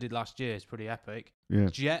 year they did last year is pretty epic. yeah,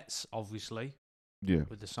 Jets, obviously, yeah.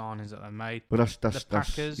 with the signings that they made. But that's The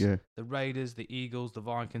Packers, yeah, the Raiders, the Eagles, the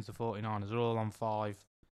Vikings, the 49ers are all on 5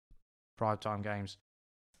 primetime games.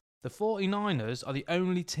 The 49ers are the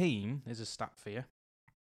only team, there's a stat for you.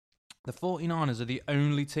 The 49ers are the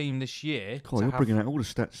only team this year. God, you're bringing out all the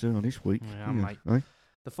stats there this week. Yeah, mate. Eh?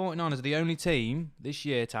 The 49ers are the only team this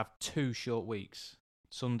year to have 2 short weeks,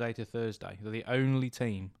 Sunday to Thursday. They're the only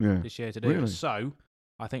team Yeah, this year to do Really? it. So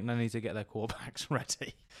I think they need to get their quarterbacks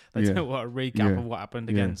ready. They Yeah. don't want a recap Yeah. of what happened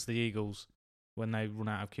Yeah. against the Eagles when they run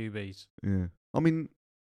out of QBs. yeah. I mean,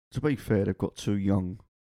 to be fair, they've got two young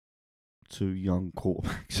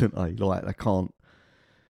quarterbacks, haven't they? Like they can't.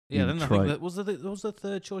 Yeah, in then I trade. think that was the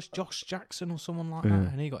third choice Josh Jackson or someone like Yeah.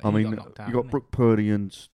 that, and he got I mean, knocked out. you got didn't Brook Purdy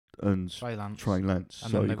and he? Trey Lance Trey Lance,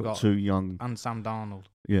 And so then you've they've got got- two young. and Sam Darnold.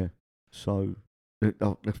 Yeah, so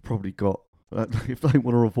they've probably got if they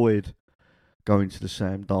want to avoid going to the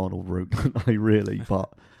Sam Darnold route, don't they really?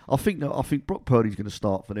 But I think Brock Purdy's going to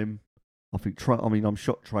start for them. I'm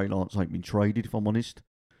shocked Trey Lance ain't been traded. If I'm honest,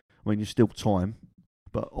 I mean there's still time.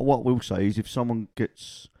 But what we'll say is if someone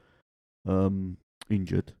gets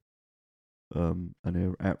injured and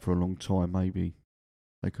they're out for a long time, maybe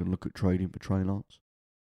they can look at trading for Trey Lance.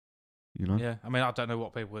 You know, Yeah, I mean, I don't know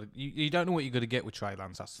what people would. You don't know what you're going to get with Trey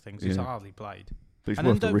Lance. That's the thing. 'Cause he's Yeah. hardly played. but it's And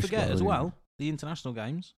then worth the don't risk, forget though, as isn't it? well the international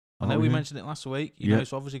games. I Oh, know we yeah. mentioned it last week. You Yeah. know,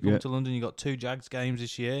 so obviously come Yeah. to London. You got 2 Jags games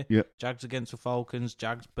this year. Yeah. Jags against the Falcons,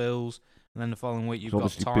 Jags Bills, and then the following week you've It's got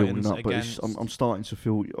obviously Titans building up, but against. I'm starting to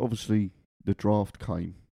feel. Obviously, the draft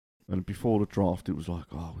came, and before the draft, it was like,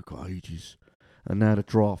 oh, we've got ages, and now the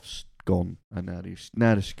draft's gone, and now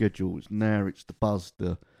the schedule is it's the buzz,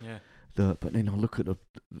 Yeah. But then I look at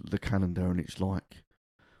the calendar, and it's like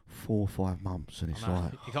 4 or 5 months, and it's I know.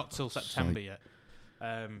 like You got till September yet.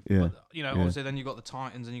 Yeah. But, Yeah. obviously then you've got the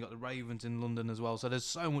Titans and you've got the Ravens in London as well. So there's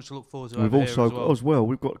so much to look forward to we've over also here as well.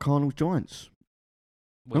 we've got Cardinals Giants.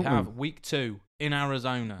 We haven't have week 2 in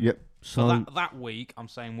Arizona. Yep. So So that week, I'm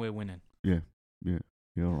saying we're winning. you're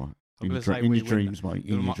all right. I'm In gonna your, say in we your win. dreams, mate.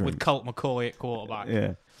 In your dreams. With Colt McCoy at quarterback.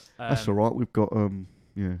 Yeah, that's all right. We've got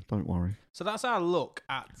yeah. Don't worry. So that's our look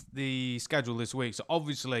at the schedule this week. So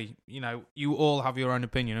obviously, you all have your own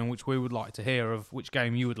opinion on which we would like to hear of which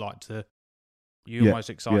game you would like to. You're Yeah, most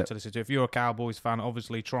excited yeah. to listen to. If you're a Cowboys fan,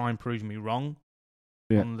 obviously try and prove me wrong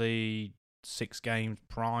Yeah. on the 6 games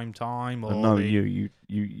prime time. Or And knowing the,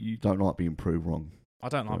 you don't like being proved wrong. I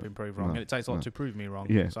don't like No, being proved wrong, no, and it takes a lot no. to prove me wrong.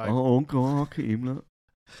 Yeah. So, Oh God, look at him. Look.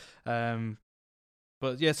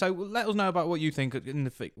 but yeah, so let us know about what you think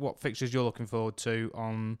in what fixtures you're looking forward to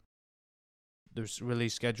on the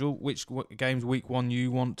release schedule. Which games week 1 you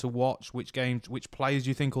want to watch? Which players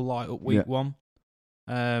you think will light up week 1?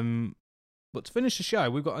 But to finish the show,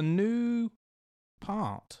 we've got a new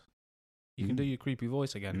part. You can do your creepy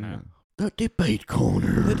voice again now. The debate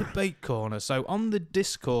corner. The debate corner. So on the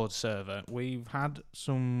Discord server, we've had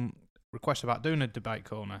some requests about doing a debate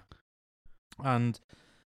corner, and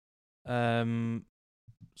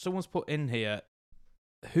someone's put in here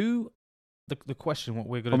the question what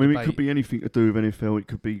we're going to debate. It could be anything to do with NFL. It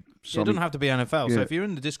could be Yeah, it something. doesn't have to be NFL. So Yeah. if you're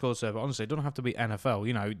in the Discord server, honestly, it doesn't have to be NFL.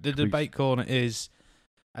 The be- debate corner is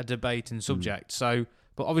a debating subject. So,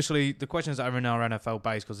 but obviously the questions that are in our NFL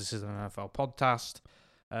based, because this is an NFL podcast.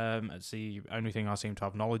 It's the only thing I seem to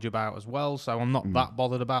have knowledge about as well. So I'm not that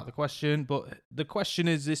bothered about the question. But the question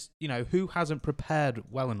is this: who hasn't prepared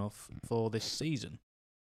well enough for this season?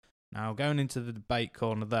 Now, going into the debate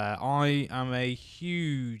corner there, I am a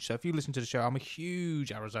huge... So if you listen to the show, I'm a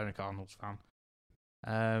huge Arizona Cardinals fan.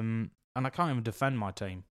 And I can't even defend my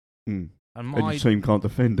team. And And your team can't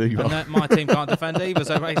defend either. my team can't defend either,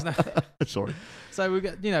 so it makes no... Sorry. So,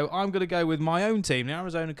 I'm going to go with my own team. The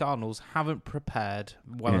Arizona Cardinals haven't prepared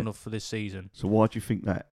well enough for this season. So why do you think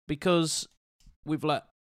that? Because we've let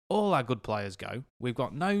all our good players go. We've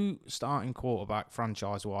got no starting quarterback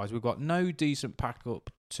franchise-wise. We've got no decent backup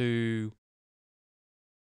to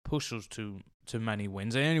push us to to many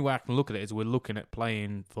wins. The only way I can look at it is we're looking at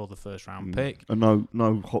playing for the first round pick. And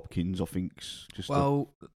no Hopkins, I think's just that'll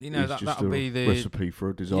be the recipe for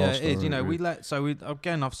a disaster. Yeah, it is.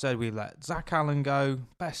 I've said we let Zach Allen go,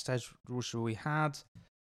 best edge rusher we had.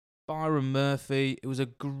 Byron Murphy, it was a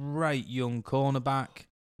great young cornerback.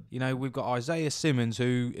 We've got Isaiah Simmons,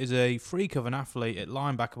 who is a freak of an athlete at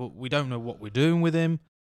linebacker, but we don't know what we're doing with him.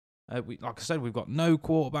 Like I said, we've got no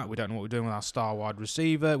quarterback. We don't know what we're doing with our star wide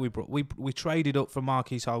receiver. We traded up for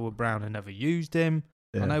Marquise Hollywood-Brown and never used him.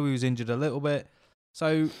 Yeah. I know he was injured a little bit,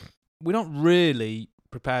 so we're not really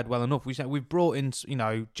prepared well enough. We've brought in,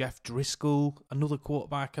 Jeff Driscoll, another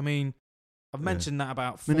quarterback. I mean, I've mentioned that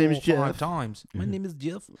about 4 or 5 times. My name is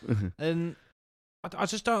Jeff, and I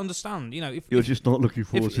just don't understand. If you're just not looking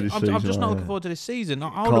forward to this season. I'm just not looking forward to this season.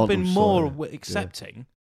 I would have been more accepting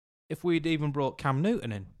if we'd even brought Cam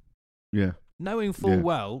Newton in. Yeah. Knowing full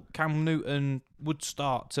well Cam Newton would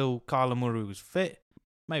start till Kyler Murray was fit.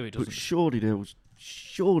 Maybe it doesn't. But surely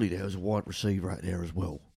there was a wide receiver out there as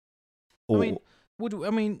well. Or, you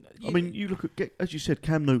look at, as you said,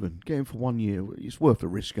 Cam Newton, get him for 1 year. It's worth a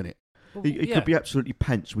risk, isn't it? Well, he could be absolutely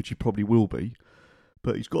pants, which he probably will be,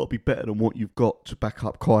 but he's got to be better than what you've got to back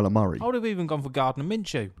up Kyler Murray. I would have even gone for Gardner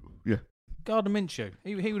Minshew. Yeah. Gardner Minshew.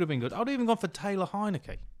 He would have been good. I would have even gone for Taylor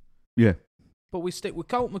Heineke. Yeah. But we stick with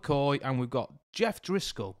Colt McCoy and we've got Jeff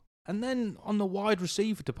Driscoll. And then on the wide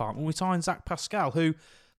receiver department, we signed Zach Pascal, who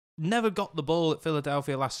never got the ball at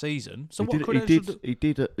Philadelphia last season. So he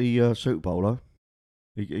did at the Super Bowl, though.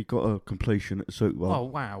 He got a completion at the Super Bowl. Oh,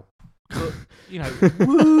 wow. But,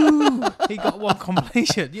 woo! He got one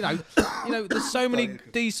completion. There's so many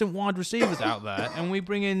decent wide receivers out there, and we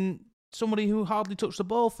bring in somebody who hardly touched the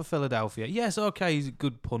ball for Philadelphia. Yes, okay, he's a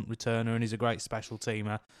good punt returner and he's a great special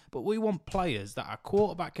teamer, but we want players that our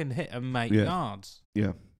quarterback can hit and make yards.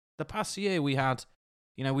 Yeah. The past year we had,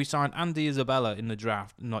 we signed Andy Isabella in the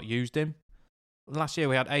draft and not used him. Last year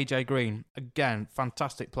we had AJ Green, again,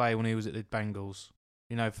 fantastic player when he was at the Bengals.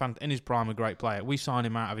 In his prime, a great player. We signed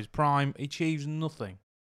him out of his prime. He achieves nothing.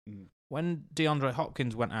 Mm. When DeAndre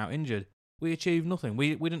Hopkins went out injured, we achieved nothing.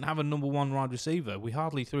 We didn't have a number 1 wide receiver. We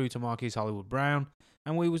hardly threw to Marquise Hollywood-Brown,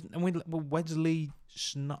 and we Wesley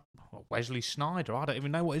Snyder. I don't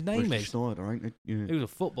even know what his name is. Snyder, ain't it? Yeah. He was a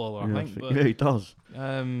footballer, I think. Yeah, he does.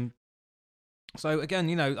 So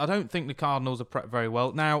again, I don't think the Cardinals are prepped very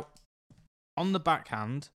well. Now, on the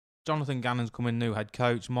backhand, Jonathan Gannon's coming new head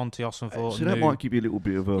coach. Monty Ossenfort. So that might give you a little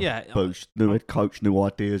bit of a boost. New head coach, new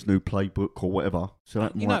ideas, new playbook, or whatever. So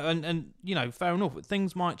that might... fair enough.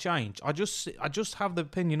 Things might change. I just have the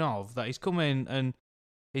opinion of that he's come in and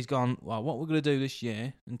he's gone. Well, what we're going to do this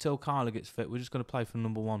year until Kyler gets fit, we're just going to play for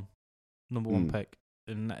number one pick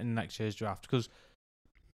in next year's draft. Because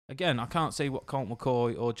again, I can't see what Colt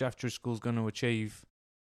McCoy or Jeff Driscoll's going to achieve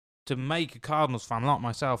to make a Cardinals fan like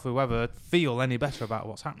myself, whoever, feel any better about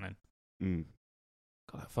what's happening. Mm.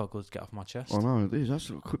 God, that felt good to get off my chest. I know it is.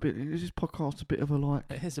 Is this podcast a bit of a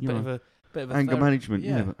It is a bit of a anger management.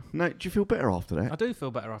 Yeah. But no, do you feel better after that? I do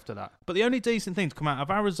feel better after that. But the only decent thing to come out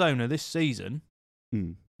of Arizona this season,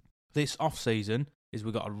 this off season, is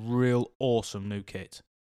we got a real awesome new kit.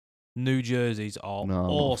 New jerseys are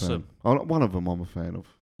awesome. One of them I'm a fan of.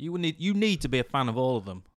 You need to be a fan of all of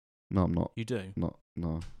them. No, I'm not. You do.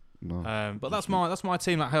 No. But that's my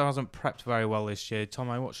team that hasn't prepped very well this year.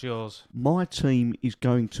 Tomo, what's yours? My team is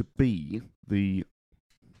going to be the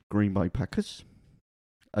Green Bay Packers.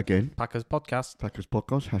 Again. Packers podcast.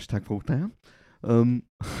 # fourth down.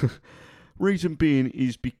 Reason being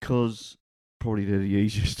is because probably they're the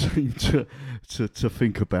easiest team to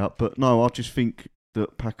think about. But no, I just think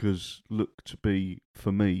that Packers look to be,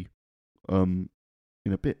 for me, in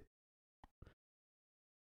a bit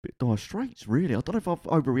dire straits, really. I don't know if I've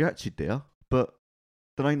overreacted there, but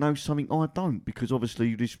do they know something I don't? Because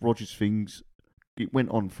obviously this Rodgers thing's, it went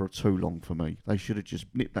on for too long for me. They should have just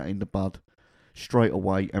nipped that in the bud straight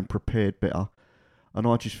away and prepared better. And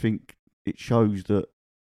I just think it shows that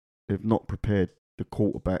they've not prepared the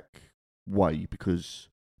quarterback way, because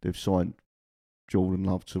they've signed Jordan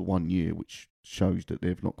Love to 1 year, which shows that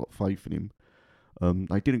they've not got faith in him.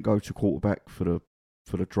 They didn't go to quarterback for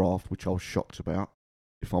the draft, which I was shocked about.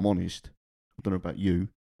 If I'm honest, I don't know about you,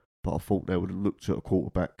 but I thought they would have looked at a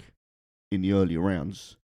quarterback in the earlier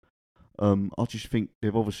rounds. I just think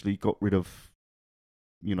they've obviously got rid of,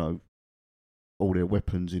 all their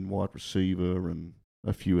weapons in wide receiver and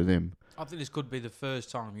a few of them. I think this could be the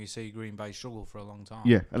first time you see Green Bay struggle for a long time.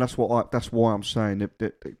 Yeah, and that's why I'm saying that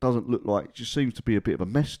it doesn't look like, it just seems to be a bit of a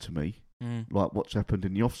mess to me, like what's happened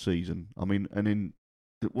in the off season. I mean, and then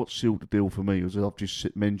what sealed the deal for me, as I've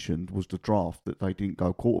just mentioned, was the draft, that they didn't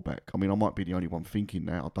go quarterback. I mean, I might be the only one thinking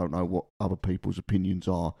that. I don't know what other people's opinions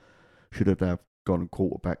are. Should have they gone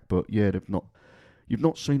quarterback, but yeah, they've not. You've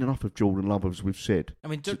not seen enough of Jordan Love, as we've said. I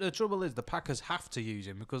mean, the trouble is the Packers have to use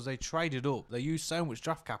him because they traded up. They used so much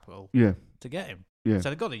draft capital to get him. Yeah. So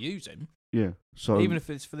they've got to use him. Yeah. So even if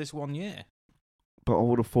it's for this 1 year. But I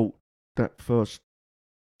would have thought that first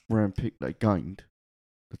round pick they gained,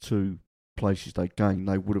 the two places they gained,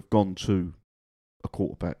 they would have gone to a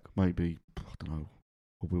quarterback, maybe, I don't know,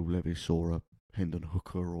 a Will Levis or a Hendon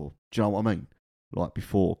Hooker, or do you know what I mean? Like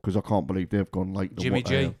before, because I can't believe they've gone late. Jimmy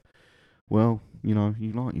G. Well, you know,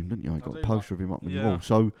 you like him, didn't you? You got a poster of him up on your wall.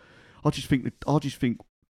 So I just think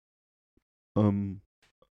I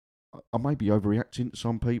may be overreacting to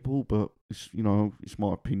some people, but it's, you know, it's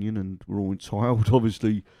my opinion, and we're all entitled,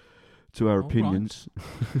 obviously, to our opinions.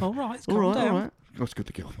 All right, all right. That's good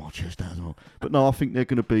to get off my chest as well. But no, I think they're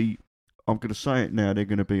going to be. I'm going to say it now. They're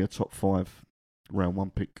going to be a top 5 round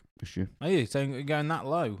 1 pick this year. Are you saying you're going that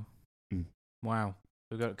low? Mm. Wow.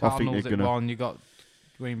 We've got Cardinals at 1. You got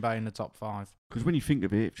Green Bay in the top 5. Because when you think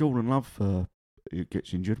of it, if Jordan Love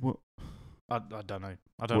gets injured, what? I don't know.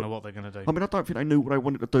 I don't know what they're going to do. I mean, I don't think they knew what they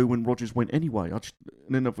wanted to do when Rodgers went anyway. And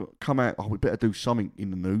then they've come out, we better do something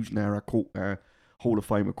in the news. Now our Hall of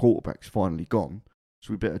Famer quarterback's finally gone,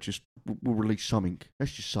 so we better we'll release something.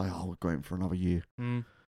 Let's just say, we're going for another year. Mm.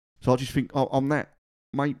 So I just think, on that,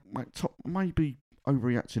 maybe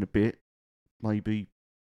overreacting a bit, maybe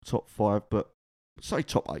top 5, but say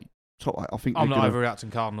top 8. I think I'm not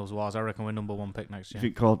overreacting Cardinals-wise. I reckon we're number 1 pick next year. You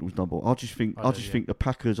think Cardinals number 1? I just think the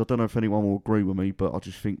Packers. I don't know if anyone will agree with me, but I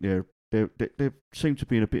just think they seem to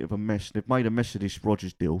be in a bit of a mess. They've made a mess of this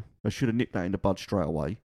Rodgers deal. They should have nipped that in the bud straight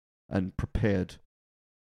away and prepared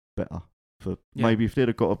better for maybe if they'd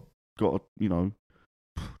have got a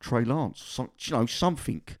Trey Lance,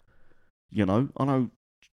 something. I know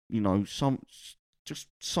just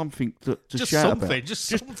something to shout about. Just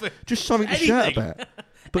something to shout about.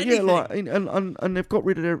 But anything. and they've got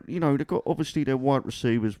rid of their, they've got, obviously, their wide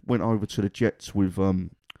receivers went over to the Jets with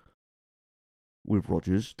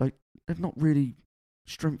Rodgers. They've not really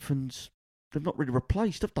strengthened. They've not really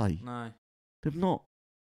replaced, have they? No. They've not.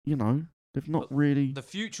 They've not really. The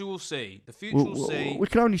future will see. Will see. We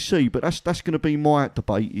can only see, but that's going to be my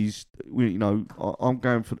debate. Is I'm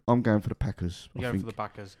going for the Packers. You're going for the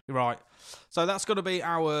Packers. You're right. So that's going to be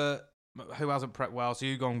our who hasn't prepped well. So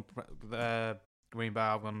you've gone Green Bay,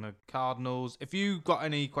 I've gone the Cardinals. If you got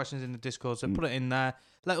any questions in the Discord, so put it in there.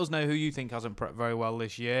 Let us know who you think hasn't prepped very well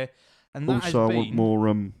this year. And that also, I want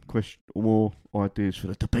more ideas for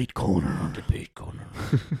the debate corner.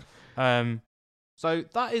 So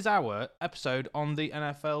that is our episode on the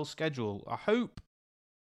NFL schedule. I hope,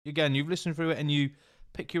 again, you've listened through it and you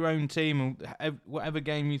pick your own team and whatever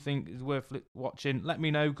game you think is worth watching. Let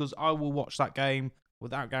me know, because I will watch that game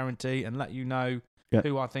without guarantee and let you know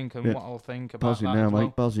who I think and what I'll think about Buzzing that now, as well.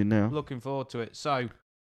 mate. Buzzing now. Looking forward to it. So,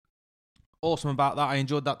 awesome about that. I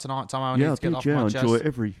enjoyed that tonight. I need to get off my chest. I enjoy it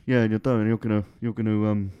every. Yeah, and you're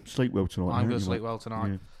gonna sleep well tonight. I'm gonna sleep well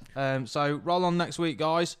tonight. Yeah. So roll on next week,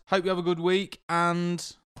 guys. Hope you have a good week and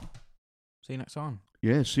see you next time.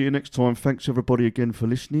 Yeah, see you next time. Thanks everybody again for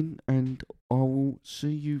listening, and I will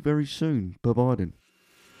see you very soon. Bye bye then.